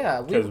gifts.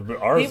 Yeah. Because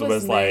ours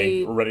was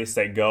like ready,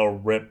 set, go,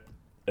 rip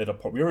it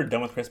apart. We were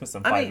done with Christmas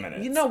in 5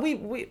 minutes.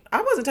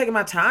 I wasn't taking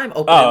my time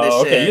opening this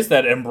shit. Okay. You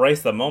said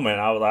embrace the moment.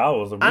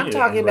 I'm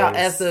talking about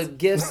as the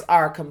gifts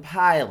are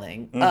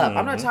compiling up.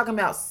 I'm not talking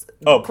about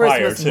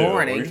Christmas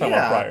morning. You're talking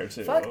about prior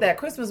to. Fuck that.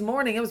 Christmas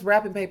morning, it was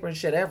wrapping paper and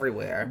shit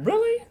everywhere.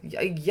 Really?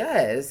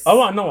 Yes.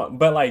 Oh, no.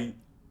 But like,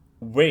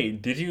 were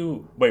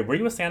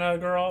you a Santa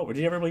girl? Did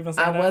you ever believe in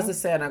Santa? I was a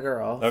Santa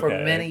girl for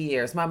many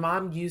years. My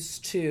mom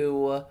used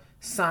to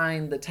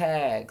sign the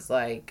tags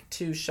like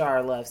to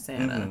Char Love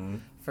Santa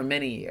for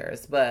many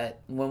years. But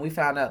when we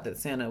found out that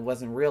Santa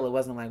wasn't real, it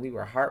wasn't like we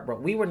were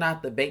heartbroken. We were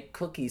not the baked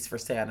cookies for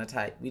Santa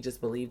type. We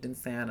just believed in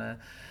Santa.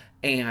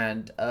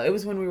 And it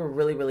was when we were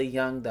really, really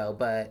young though.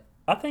 But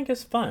I think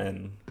it's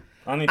fun.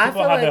 I mean,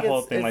 people have that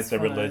whole thing like the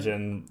fun.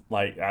 religion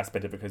like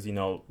aspect of it, because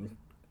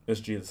it's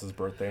Jesus'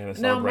 birthday and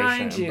a now, celebration.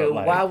 mind you,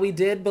 while we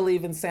did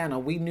believe in Santa,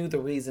 we knew the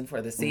reason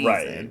for the season.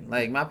 Right.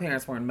 Like, my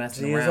parents weren't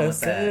messing around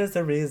with that. Jesus is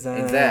the reason.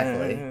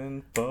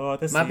 Exactly. For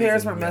the my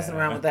parents weren't messing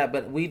around with that,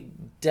 but we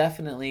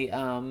definitely,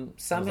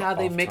 somehow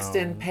they mixed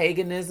in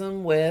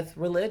paganism with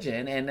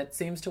religion, and it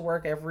seems to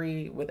work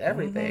with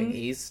everything.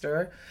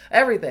 Easter,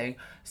 everything.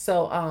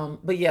 So,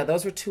 but yeah,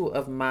 those were 2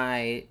 of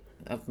my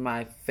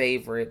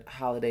favorite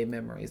holiday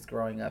memories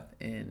growing up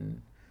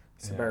in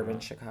suburban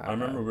Chicago. I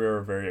remember we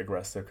were very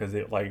aggressive because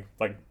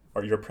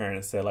or your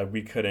parents said like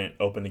we couldn't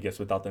open the gifts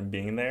without them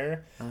being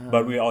there.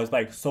 But we always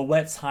like, so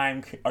what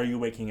time are you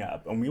waking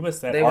up? And we would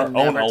set our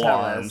own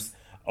alarms.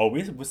 Oh,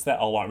 we would set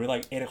alarm. We were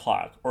like 8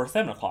 o'clock or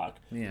 7 o'clock.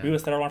 Yeah. We would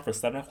set our alarm for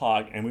 7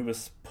 o'clock, and we would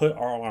put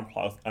our alarm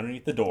clock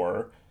underneath the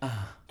door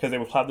because they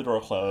would have the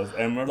door closed.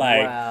 And we're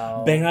like,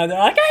 banging on the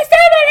door, like, it's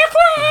 7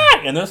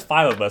 o'clock! And there's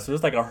 5 of us. So it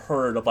was like a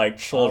herd of like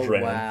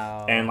children. Oh,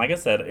 wow. And like I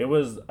said, it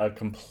was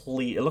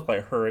it looked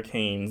like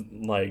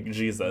hurricane, like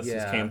Jesus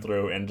just came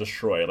through and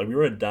destroyed. Like we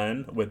were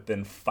done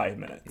within 5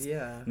 minutes.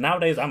 Yeah.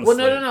 Nowadays, I'm asleep.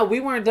 Well, no.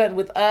 We weren't done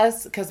with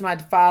us because my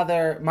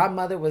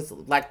mother was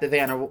like the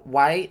Vanna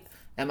White.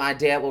 And my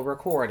dad will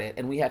record it,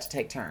 and we had to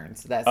take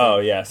turns.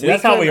 Yeah. See,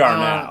 that's how we are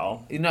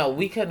now.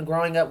 We couldn't,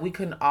 growing up, we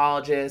couldn't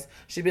all just,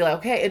 she'd be like,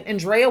 okay,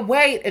 Andrea,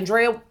 wait.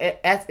 Andrea,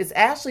 it's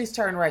Ashley's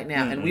turn right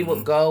now. And we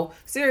would go,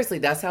 seriously,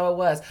 that's how it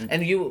was.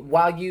 And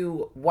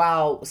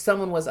while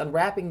someone was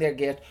unwrapping their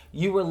gift,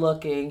 you were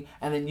looking,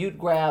 and then you'd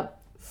grab,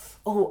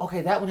 oh,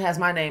 okay, that one has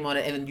my name on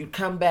it. And then you'd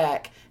come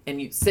back and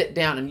you'd sit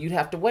down and you'd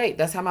have to wait.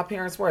 That's how my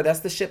parents were.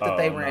 That's the ship that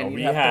they were in.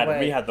 We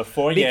had the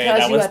foyer because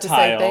that was had to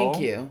tile. Say thank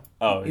you.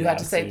 Oh, you had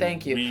to say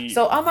thank you.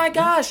 So, oh my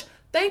gosh,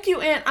 thank you,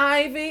 Aunt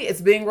Ivy.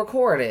 It's being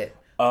recorded.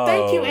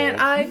 Thank you,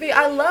 Aunt Ivy.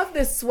 I love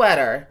this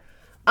sweater.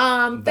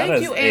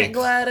 Thank you, Aunt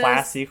Gladys.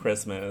 Classy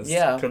Christmas.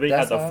 Yeah. Because we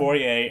had the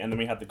foyer and then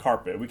we had the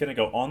carpet. We couldn't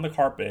go on the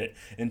carpet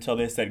until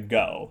they said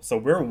go. So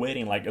we're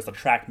waiting like it's a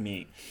track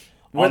meet.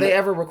 Were they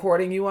ever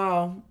recording you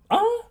all?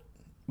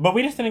 But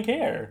we just didn't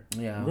care.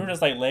 Yeah. We were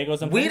just like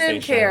Legos and PlayStation. We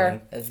didn't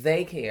care.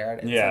 They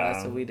cared. And so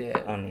that's what we did.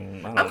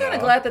 I'm kind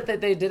of glad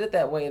that they did it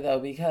that way, though,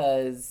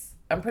 because,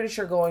 I'm pretty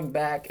sure going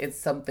back, it's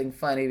something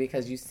funny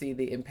because you see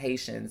the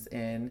impatience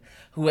in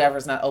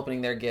whoever's not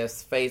opening their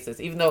gifts'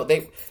 faces. Even though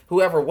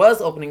whoever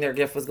was opening their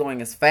gift was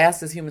going as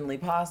fast as humanly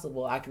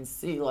possible, I can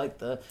see like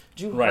the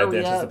the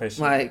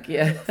anticipation. Like,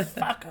 yeah,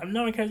 fuck,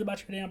 no one cares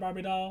about your damn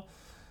Barbie doll.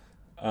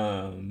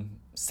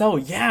 So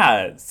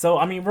yeah,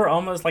 I mean, we're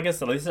almost, like I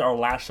said, this is our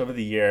last show of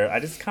the year. I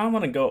just kind of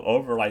want to go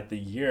over like the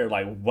year,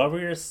 like what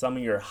were some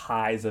of your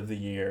highs of the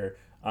year?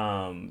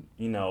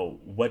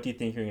 What do you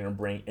think you're going to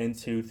bring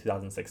into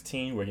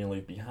 2016? Where you're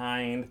going to leave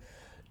behind?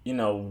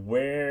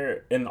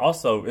 Where, and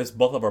also it's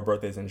both of our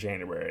birthdays in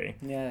January.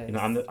 Yes.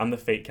 I'm the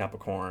fake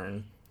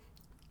Capricorn.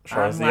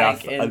 I'm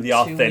the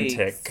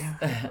authentic,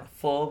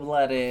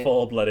 full-blooded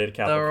Capricorn.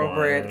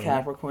 Thoroughbred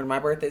Capricorn. My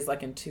birthday's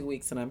like in 2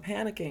 weeks, and I'm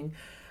panicking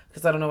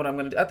because I don't know what I'm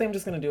going to do. I think I'm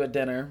just going to do a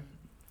dinner.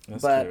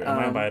 That's cute. Am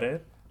I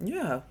invited?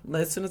 Yeah.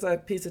 As soon as I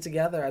piece it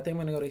together, I think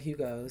I'm going to go to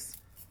Hugo's.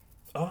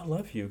 Oh, I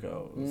love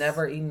Hugo's.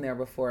 Never eaten there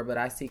before, but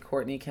I see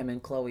Courtney, Kim,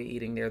 and Chloe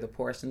eating there. The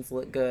portions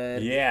look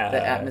good. Yeah.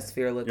 The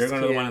atmosphere looks good. You're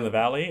going to the one in the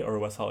Valley or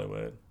West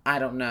Hollywood? I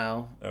don't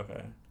know.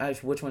 Okay.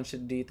 Which one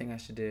do you think I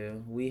should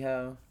do?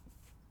 WeHo?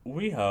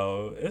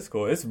 WeHo. It's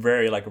cool. It's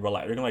very, like,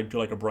 relaxed. You're going to, do,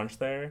 like, a brunch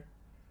there?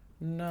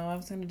 No, I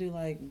was going to do,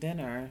 like,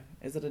 dinner.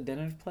 Is it a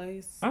dinner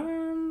place?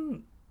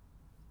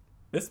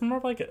 It's more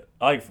like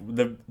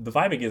the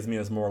vibe it gives me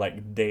is more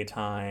like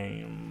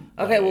daytime.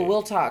 Okay, well,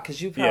 we'll talk because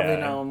you probably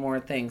know more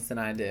things than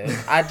I do.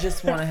 I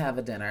just want to have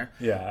a dinner.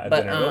 Yeah,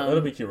 dinner.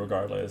 It'll be cute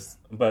regardless.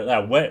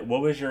 But what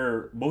was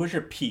your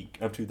peak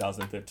of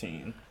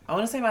 2015? I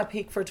want to say my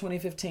peak for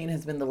 2015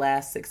 has been the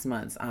last 6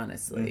 months.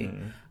 Honestly,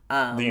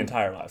 the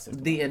entire last 6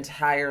 months. The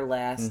entire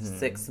last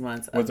 6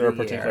 months. Was there a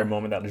particular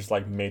moment that just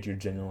like made you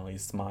genuinely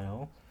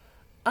smile?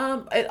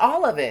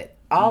 All of it.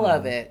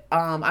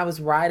 I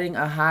was riding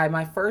a high.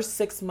 My first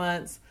 6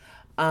 months,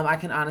 I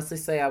can honestly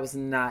say I was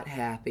not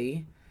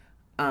happy.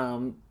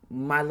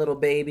 My little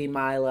baby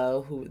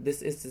Milo,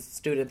 this is the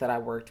student that I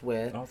worked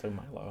with. I'll say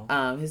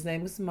Milo. His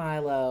name was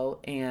Milo,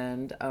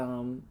 and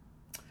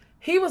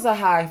he was a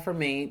high for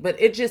me, but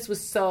it just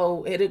was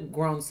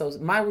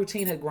my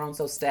routine had grown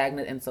so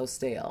stagnant and so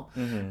stale.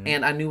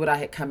 And I knew what I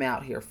had come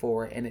out here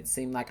for, and it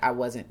seemed like I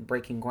wasn't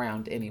breaking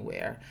ground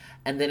anywhere.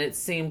 And then it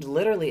seemed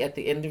literally at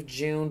the end of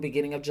June,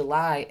 beginning of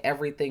July,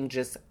 everything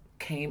just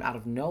came out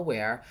of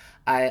nowhere.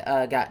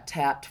 I got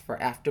tapped for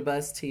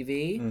AfterBuzz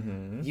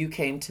TV. You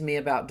came to me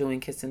about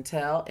doing Kiss and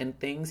Tell, and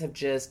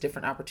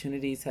different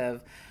opportunities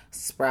have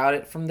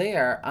sprouted from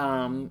there.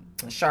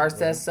 Char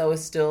Says So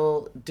is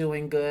still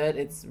doing good.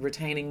 It's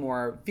retaining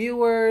more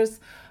viewers.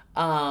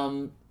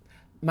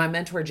 My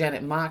mentor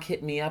Janet Mock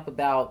hit me up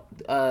about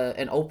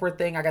an Oprah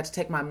thing. I got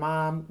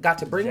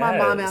to bring my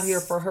mom out here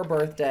for her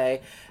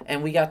birthday,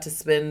 and we got to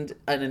spend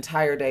an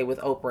entire day with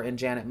Oprah and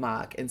Janet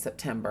Mock in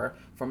September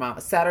for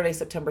Saturday,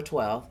 September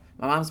 12th.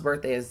 My mom's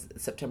birthday is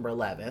September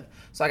 11th,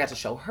 so I got to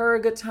show her a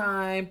good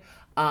time.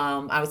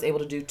 I was able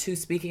to do 2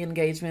 speaking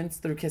engagements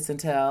through Kiss and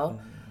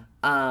Tell.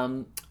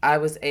 I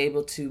was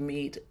able to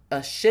meet a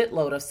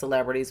shitload of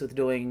celebrities with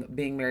doing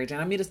Being Mary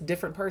Jane. I meet a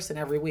different person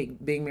every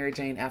week. Being Mary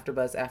Jane,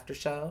 AfterBuzz, After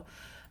Show.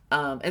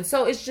 And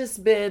so it's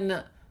just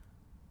been,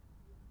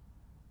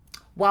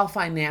 while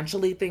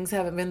financially things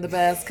haven't been the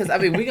best, because, I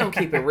mean, we're going to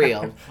keep it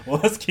real. Well,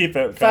 let's keep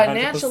it 100%.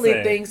 Financially,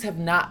 things have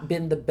not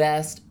been the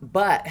best,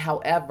 but,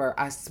 however,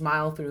 I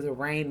smile through the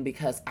rain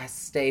because I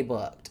stay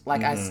booked.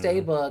 I stay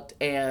booked,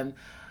 and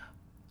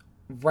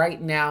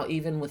right now,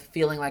 even with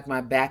feeling like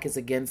my back is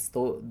against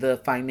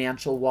the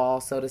financial wall,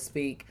 so to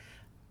speak,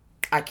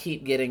 I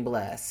keep getting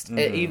blessed,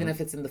 even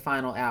if it's in the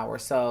final hour.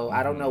 So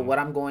I don't know what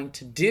I'm going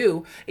to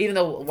do, even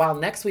though while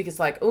next week it's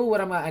like, oh, what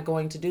am I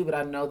going to do? But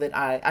I know that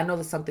I know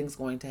that something's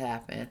going to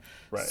happen.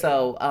 Right.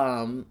 So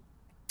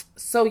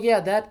yeah,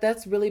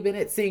 that's really been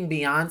it. Seeing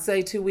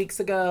Beyonce 2 weeks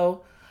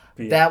ago.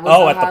 That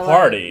was at the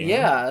party.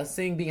 Yeah,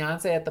 seeing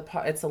Beyonce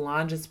at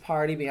Solange's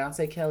party,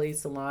 Beyonce, Kelly,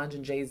 Solange,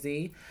 and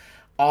Jay-Z.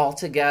 All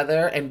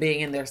together and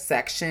being in their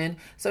section.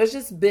 So it's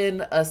just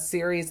been a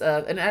series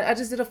of, and I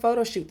just did a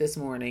photo shoot this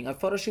morning, a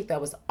photo shoot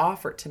that was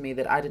offered to me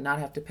that I did not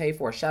have to pay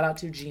for. Shout out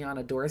to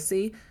Gianna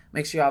Dorsey.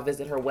 Make sure y'all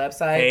visit her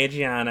website. Hey,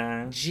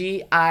 Gianna.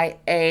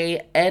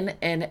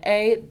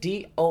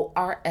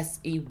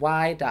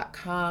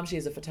 GiannaDorsey.com.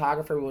 She's a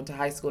photographer. We went to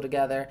high school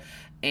together.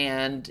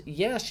 And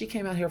yeah, she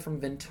came out here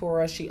from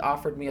Ventura. She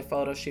offered me a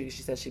photo shoot.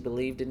 She said she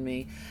believed in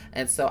me.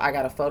 And so I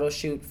got a photo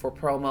shoot for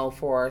promo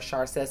for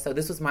Char Says So.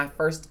 This was my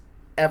first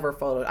ever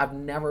photo. I've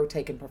never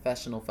taken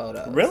professional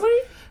photos.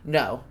 Really?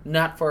 No,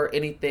 not for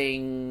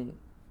anything.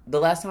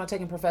 The last time I've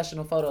taken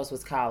professional photos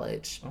was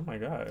college. Oh my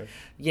gosh.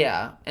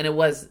 Yeah, and it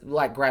was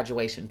like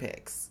graduation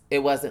pics. It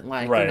wasn't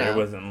like, right, it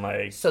wasn't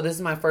like. So this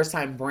is my first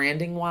time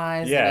branding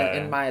wise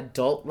in my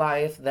adult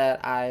life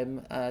that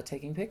I'm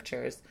taking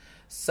pictures.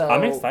 So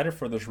I'm excited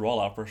for this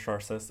rollout for Char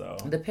Says So.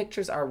 The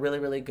pictures are really,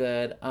 really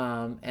good.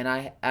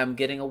 And I'm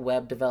getting a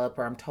web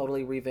developer. I'm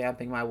totally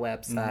revamping my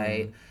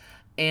website.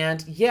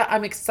 And yeah,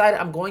 I'm excited.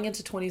 I'm going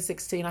into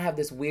 2016. I have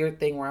this weird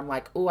thing where I'm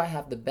like, oh, I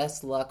have the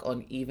best luck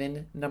on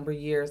even number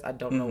years. I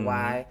don't know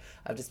why.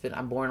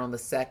 I'm born on the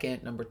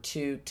second. Number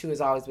two. Two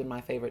has always been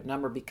my favorite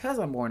number because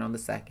I'm born on the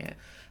second.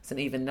 It's an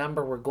even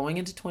number. We're going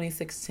into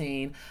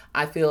 2016.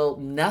 I feel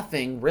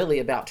nothing really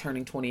about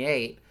turning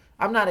 28.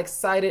 I'm not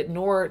excited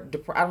nor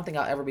I don't think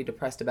I'll ever be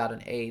depressed about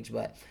an age,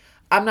 but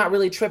I'm not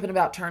really tripping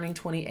about turning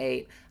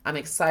 28. I'm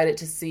excited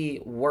to see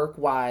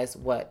work-wise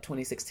what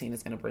 2016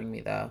 is going to bring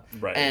me, though.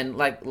 Right. And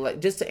like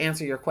just to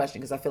answer your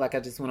question, because I feel like I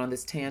just went on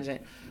this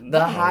tangent.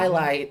 The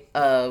highlight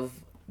of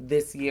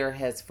this year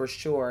has for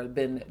sure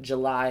been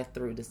July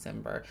through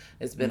December.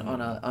 It's been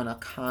on a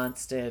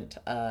constant.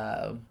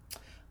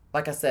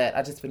 Like I said,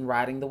 I've just been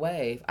riding the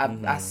wave.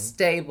 I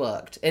stay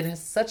booked, and it's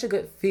such a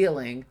good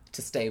feeling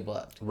to stay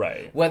booked.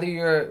 Right.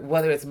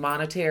 Whether it's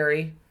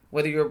monetary,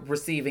 whether you're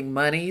receiving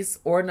monies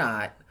or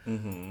not,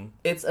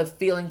 it's a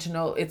feeling to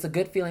know. It's a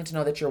good feeling to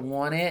know that you're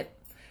wanted.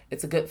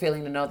 It's a good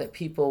feeling to know that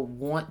people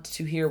want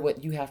to hear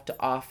what you have to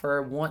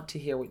offer, want to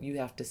hear what you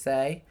have to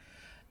say.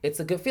 It's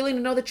a good feeling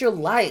to know that you're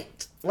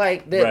liked,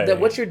 like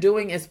that what you're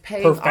doing is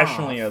paying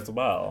professionally off. As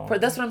well.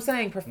 That's what I'm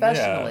saying.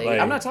 Professionally, Yeah,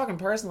 like, I'm not talking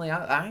personally.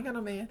 I ain't got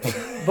no man,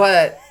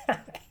 but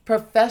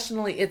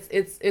professionally,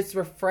 it's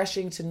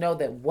refreshing to know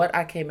that what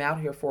I came out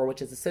here for,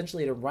 which is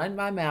essentially to run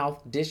my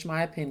mouth, dish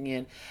my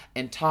opinion,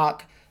 and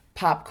talk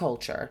pop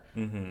culture.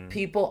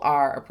 People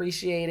are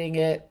appreciating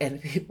it,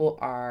 and people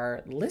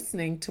are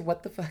listening to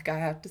what the fuck I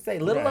have to say.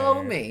 Little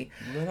old me.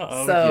 Little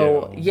old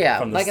so you. yeah,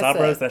 From the like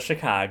suburbs I said, of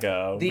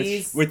Chicago,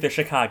 these with the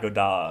Chicago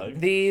dog.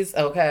 These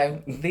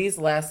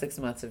last 6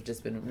 months have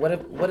just been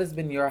what has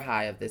been your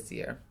high of this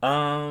year?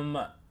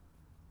 Well,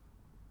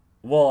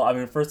 I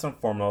mean, first and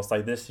foremost,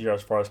 like this year,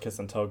 as far as Kiss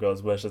and Toe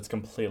goes, which is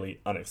completely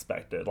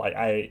unexpected. Like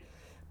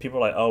people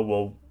are like, oh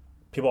well.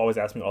 People always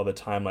ask me all the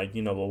time, like,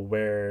 well,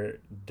 where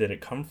did it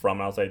come from?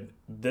 And I was like,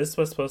 this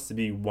was supposed to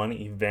be one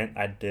event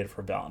I did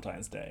for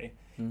Valentine's Day.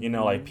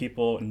 Like,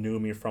 people knew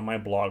me from my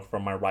blog,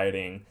 from my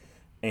writing,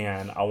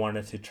 and I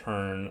wanted to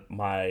turn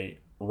my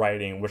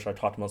writing, which I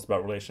talked most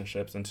about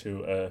relationships,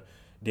 into a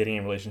dating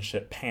and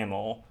relationship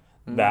panel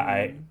that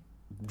I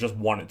just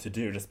wanted to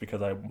do just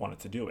because I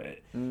wanted to do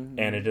it. And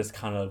it just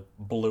kind of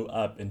blew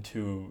up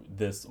into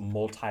this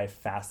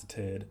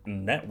multifaceted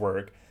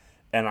network.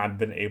 And I've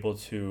been able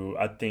to,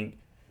 I think,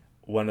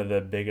 one of the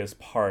biggest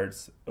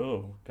parts,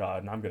 oh,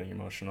 God, now I'm getting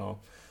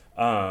emotional.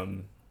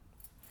 But,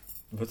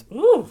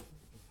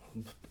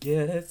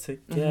 get it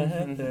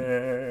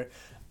together.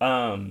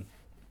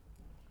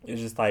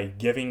 It's just like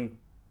giving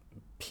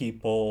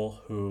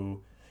people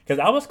who, because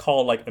I was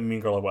called like a mean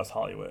girl of West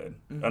Hollywood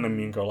and a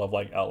mean girl of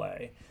like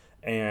LA.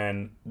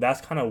 And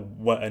that's kind of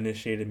what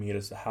initiated me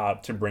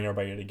to bring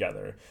everybody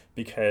together,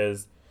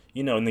 because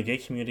in the gay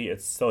community,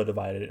 it's so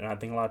divided, and I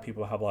think a lot of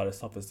people have a lot of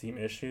self-esteem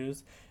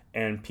issues,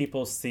 and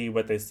people see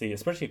what they see,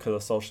 especially because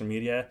of social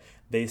media.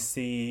 They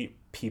see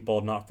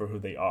people not for who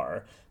they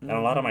are. And a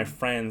lot of my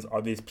friends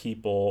are these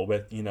people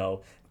with,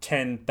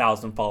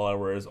 10,000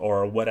 followers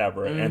or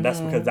whatever, and that's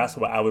because that's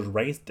what I was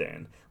raised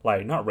in.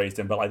 Like, not raised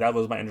in, but, like, that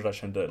was my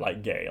introduction to,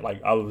 like, gay.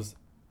 Like, I was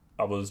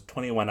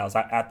 21, I was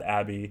at the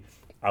Abbey,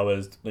 I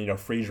was,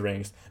 free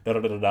drinks,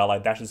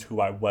 like, that's just who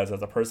I was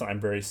as a person. I'm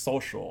very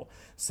social.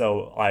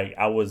 So, like,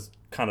 I was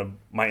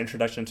my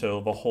introduction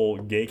to the whole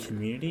gay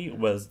community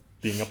was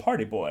being a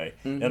party boy.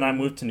 And I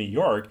moved to New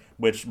York,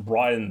 which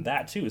broadened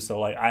that too. So,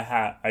 like,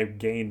 I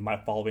gained my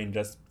following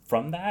just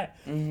from that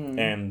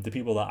and the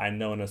people that I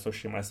know and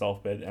associate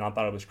myself with. And I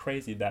thought it was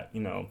crazy that,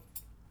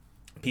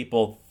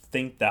 people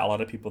think that a lot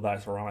of people that I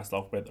surround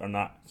myself with are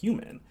not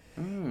human.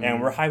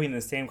 And we're having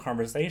the same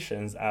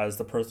conversations as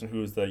the person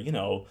who's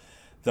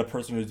the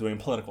person who's doing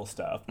political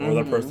stuff or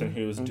the person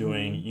who's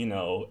doing,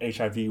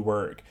 HIV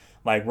work.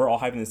 Like, we're all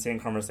having the same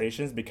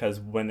conversations because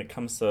when it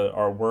comes to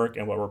our work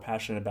and what we're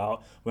passionate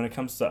about, when it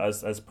comes to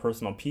us as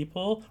personal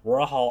people, we're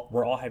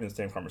all having the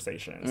same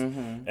conversations.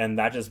 And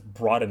that just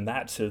broadened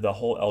that to the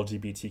whole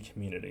LGBT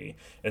community.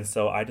 And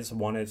so I just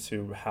wanted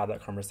to have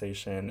that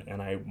conversation,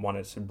 and I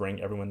wanted to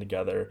bring everyone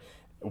together,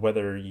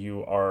 whether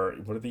you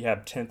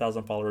have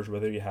 10,000 followers,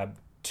 whether you have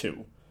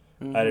 2.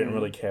 I didn't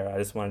really care. I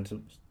just wanted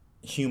to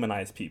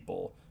humanize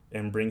people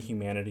and bring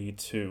humanity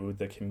to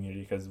the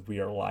community because we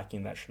are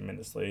lacking that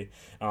tremendously.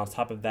 And on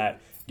top of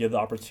that, give the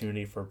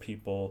opportunity for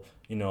people,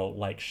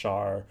 like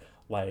Shar,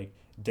 like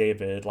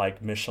David,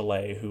 like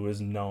Michelle, who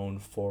is known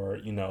for,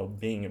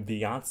 being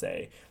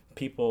Beyonce.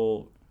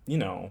 People,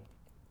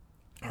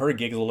 her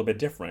gig is a little bit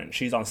different.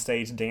 She's on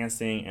stage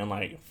dancing and,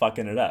 like,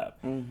 fucking it up.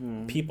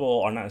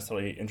 People are not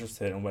necessarily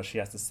interested in what she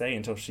has to say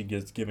until she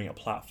gets giving a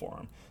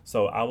platform.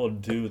 So I will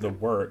do the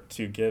work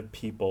to give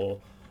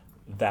people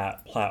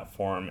that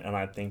platform, and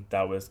I think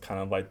that was kind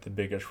of like the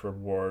biggest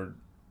reward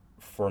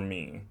for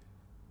me.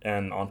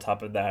 And on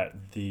top of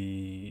that,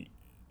 the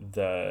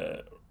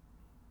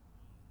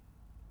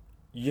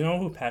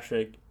who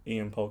Patrick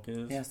Ian Polk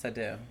is? Yes, I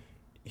do.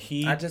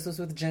 I just was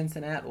with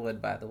Jensen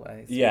Atwood, by the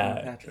way.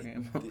 Patrick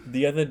Ian Polk.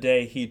 The other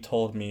day he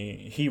told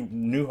me he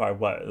knew who I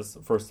was,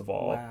 first of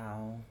all.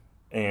 Wow.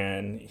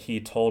 and he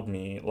told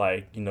me,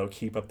 like, you know,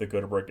 keep up the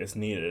good work, it's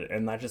needed.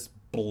 And that just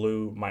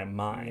blew my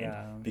mind,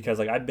 because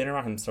like I've been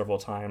around him several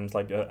times,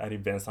 like at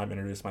events. I've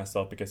introduced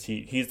myself because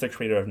he's the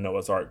creator of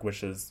Noah's Ark,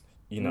 which is,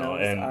 you know,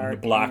 Noah's and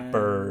Ark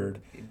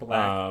Blackbird.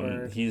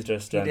 Blackbird. He's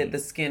just he did the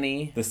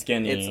Skinny. The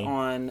Skinny. It's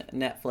on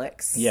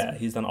Netflix. Yeah,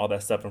 he's done all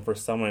that stuff, and for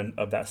someone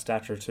of that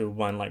stature to,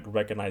 one, like,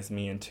 recognize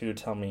me, and two,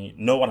 tell me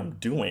know what I'm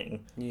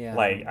doing. Yeah,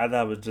 like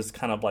that was just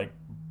kind of like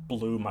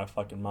blew my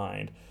fucking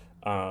mind.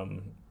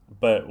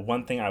 But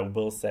one thing I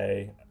will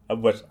say,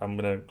 which I'm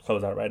gonna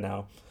close out right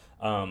now,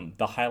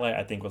 the highlight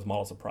I think was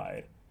Models of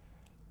Pride,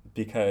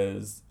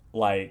 because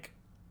like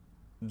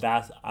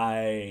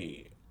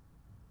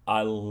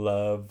I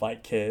love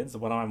like kids.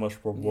 One of my most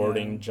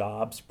rewarding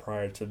jobs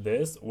prior to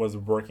this was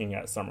working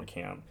at summer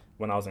camp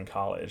when I was in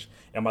college.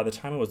 And by the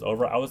time it was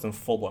over, I was in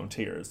full-blown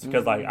tears,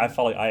 because like I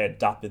felt like I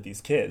adopted these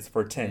kids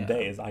for 10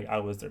 days. I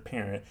was their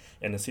parent,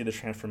 and to see the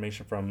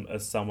transformation from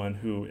someone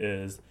who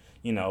is,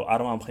 you know, I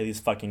don't want to play these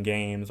fucking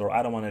games, or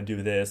I don't want to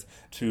do this,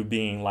 to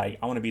being like,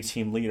 I want to be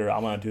team leader, I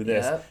want to do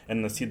this,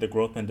 and to see the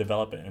growth and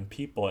development in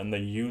people and the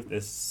youth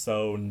is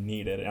so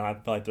needed. And I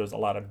feel like there's a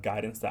lot of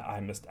guidance that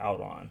I missed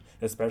out on,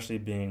 especially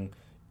being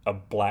a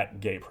Black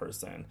gay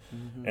person.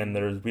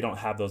 And we don't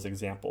have those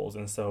examples.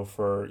 And so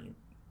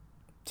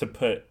to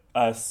put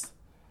us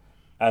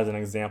as an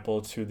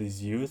example to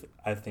these youth,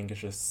 I think is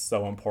just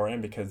so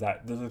important, because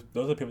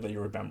those are people that you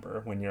remember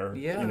when you're,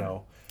 you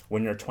know,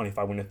 when you're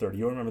 25, when you're 30.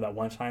 You remember that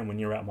one time when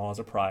you were at Models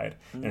of Pride,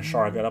 and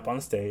Shara got up on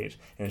stage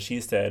and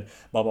she said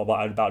blah blah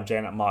blah about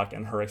Janet Mock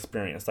and her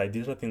experience. Like,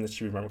 these are things that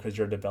you remember because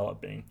you're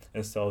developing.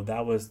 And so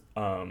that was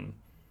I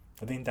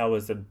think that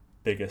was the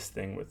biggest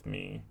thing with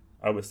me.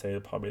 I would say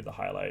probably the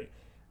highlight.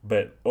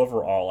 But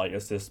overall, like,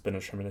 it's just been a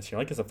tremendous year.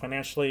 Like, it's a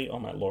financially, oh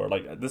my lord,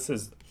 like,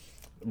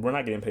 we're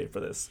not getting paid for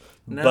this.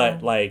 No.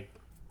 But like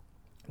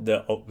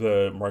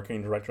the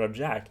marketing director of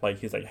Jack, like,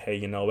 he's like, hey,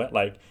 you know what?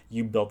 Like,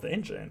 you built the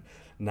engine.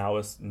 Now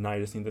you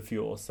just need the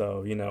fuel.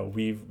 So, you know,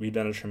 we've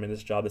done a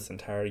tremendous job this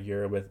entire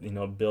year with, you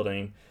know,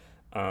 building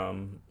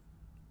that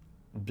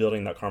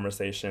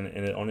conversation,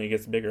 and it only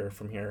gets bigger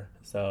from here.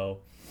 So,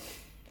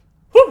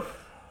 whew,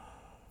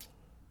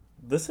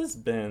 this has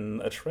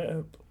been a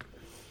trip.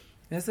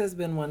 This has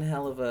been one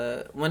hell of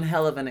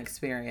an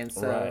experience.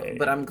 Right.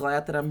 But I'm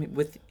glad that I'm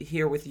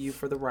here with you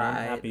for the ride.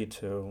 I'm happy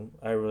too.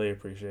 I really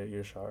appreciate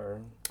you,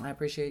 Shar. I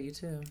appreciate you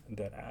too.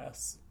 Dead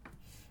ass.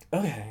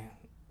 Okay.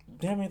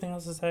 Do you have anything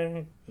else to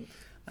say?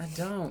 I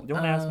don't. Do you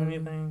want to ask me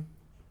anything?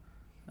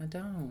 I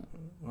don't.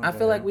 Okay. I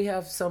feel like we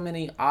have so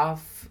many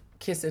off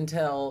kiss and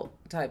tell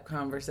type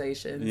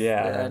conversations.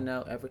 Yeah. That I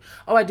know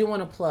I do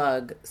want to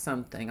plug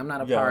something. I'm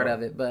not a part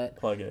of it, but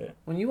plug it.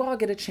 When you all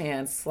get a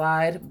chance,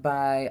 slide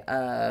by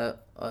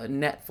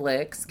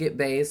Netflix, get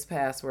Bay's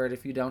password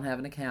if you don't have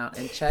an account,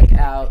 and check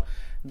out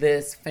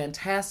this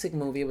fantastic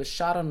movie. It was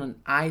shot on an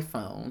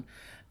iPhone.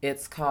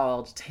 It's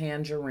called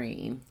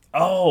Tangerine.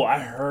 Oh, I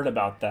heard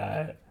about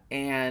that.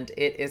 And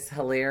it is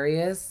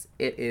hilarious.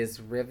 It is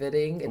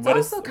riveting. It's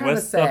also kind of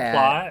sad. What's the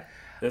plot?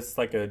 It's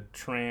like a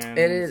trans.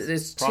 It is.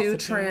 It's two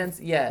trans.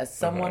 Yes,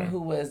 someone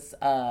who was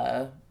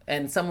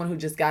and someone who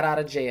just got out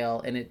of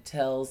jail, and it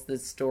tells the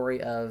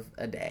story of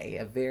a day,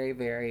 a very,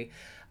 very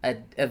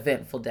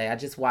eventful day. I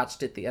just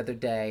watched it the other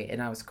day, and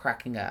I was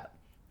cracking up.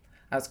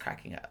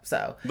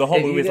 So the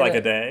whole movie's like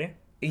a day.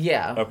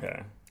 Yeah.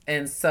 Okay.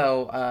 And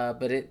so,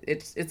 but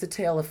it's a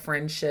tale of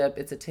friendship.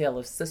 It's a tale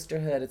of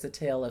sisterhood. It's a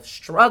tale of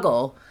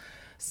struggle,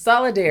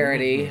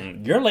 solidarity.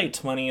 Mm-hmm. Your late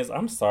 20s,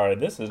 I'm sorry,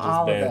 this has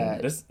just been,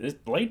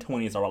 late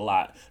 20s are a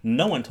lot.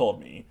 No one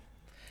told me.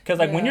 Because,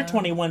 like, when you're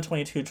 21,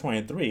 22,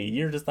 23,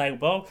 you're just like,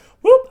 well,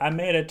 whoop, I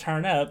made it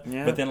turn up.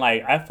 Yeah. But then,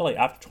 like, I feel like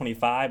after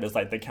 25, it's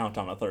like the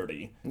countdown to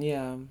 30.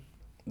 Yeah.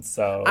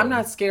 So I'm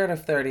not scared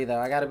of 30, though.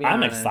 I got to be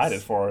honest. I'm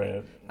excited for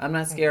it. I'm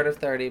not scared of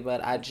 30,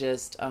 but I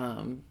just,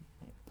 I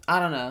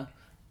don't know.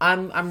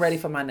 I'm ready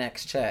for my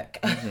next check.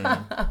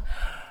 Mm-hmm.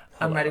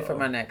 I'm ready for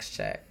my next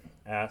check.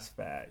 Ass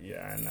fat,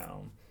 yeah, I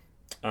know.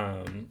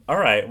 All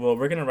right, well,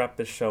 we're gonna wrap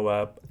this show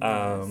up.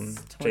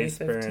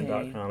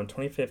 JSparron.com,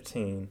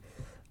 2015.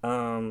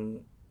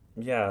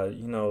 Yeah,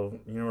 you know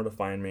where to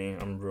find me.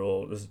 I'm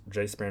real.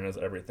 JSparron is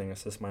everything.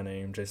 It's just my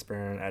name,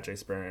 JSparron at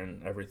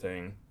JSparron,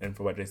 everything.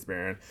 Info at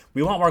JSparron.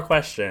 We want more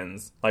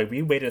questions. Like,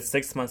 we waited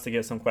 6 months to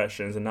get some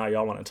questions, and now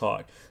y'all want to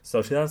talk.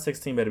 So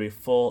 2016 better be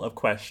full of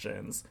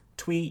questions.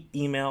 Tweet,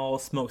 email,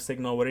 smoke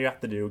signal, whatever you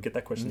have to do, get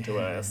that question to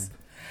us.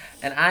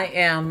 And I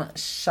am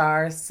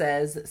Shar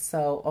Says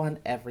So on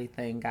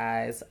everything,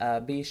 guys.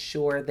 Be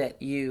sure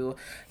that you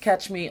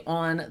catch me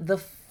on the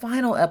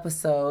final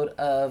episode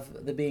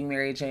of the Being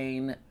Mary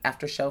Jane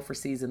after show for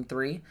season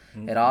 3.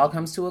 Mm-hmm. It all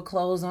comes to a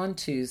close on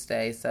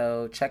Tuesday,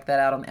 so check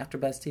that out on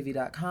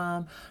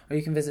AfterBuzzTV.com, or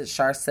you can visit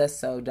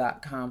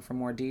SharSaysSo.com for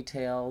more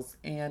details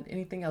and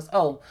anything else.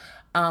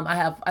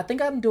 I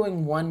think I'm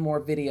doing one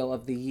more video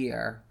of the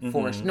year.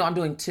 I'm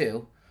doing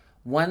 2.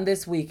 One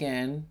this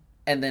weekend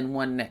and then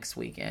one next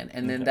weekend.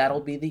 And then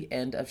that'll be the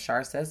end of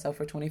Char Says So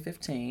for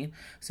 2015.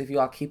 So if you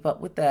all keep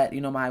up with that,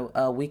 you know, my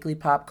weekly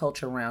pop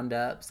culture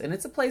roundups. And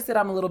it's a place that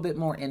I'm a little bit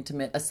more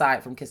intimate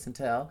aside from Kiss and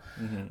Tell.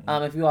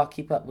 If you all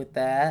keep up with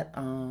that.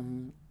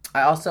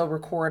 I also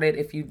recorded,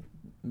 if you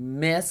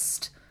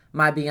missed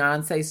my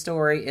Beyonce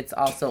story, it's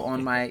also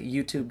on my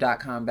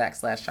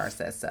youtube.com/Char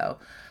Says So.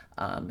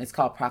 It's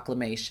called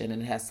Proclamation,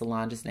 and it has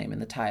Solange's name in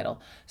the title.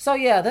 So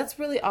yeah, that's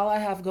really all I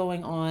have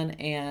going on,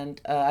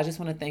 and I just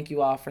want to thank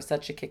you all for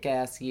such a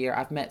kick-ass year.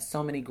 I've met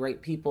so many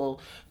great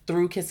people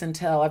through Kiss and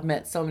Tell. I've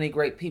met so many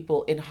great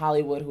people in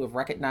Hollywood who have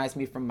recognized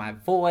me from my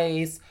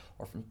voice,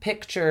 or from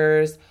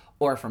pictures,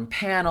 or from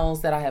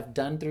panels that I have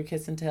done through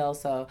Kiss and Tell.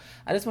 So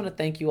I just want to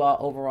thank you all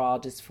overall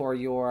just for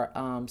your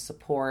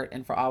support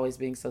and for always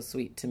being so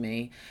sweet to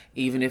me.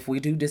 Even if we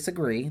do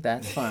disagree,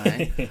 that's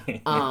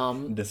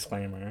fine.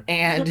 Disclaimer.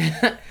 And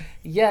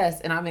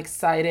yes, and I'm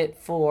excited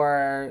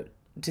to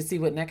see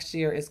what next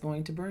year is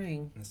going to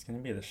bring. It's going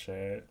to be the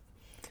shit.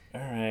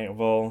 All right,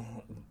 well,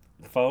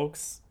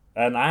 folks,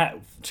 and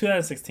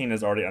 2016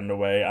 is already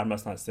underway. I'm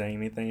just not saying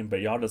anything,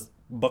 but y'all just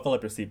buckle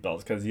up your seatbelts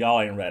because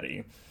y'all ain't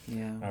ready.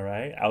 Yeah. All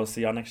right. I will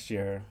see y'all next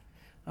year.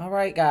 All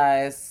right,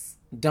 guys.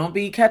 Don't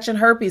be catching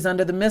herpes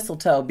under the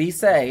mistletoe. Be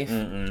safe.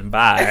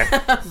 Bye.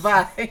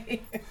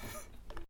 Bye.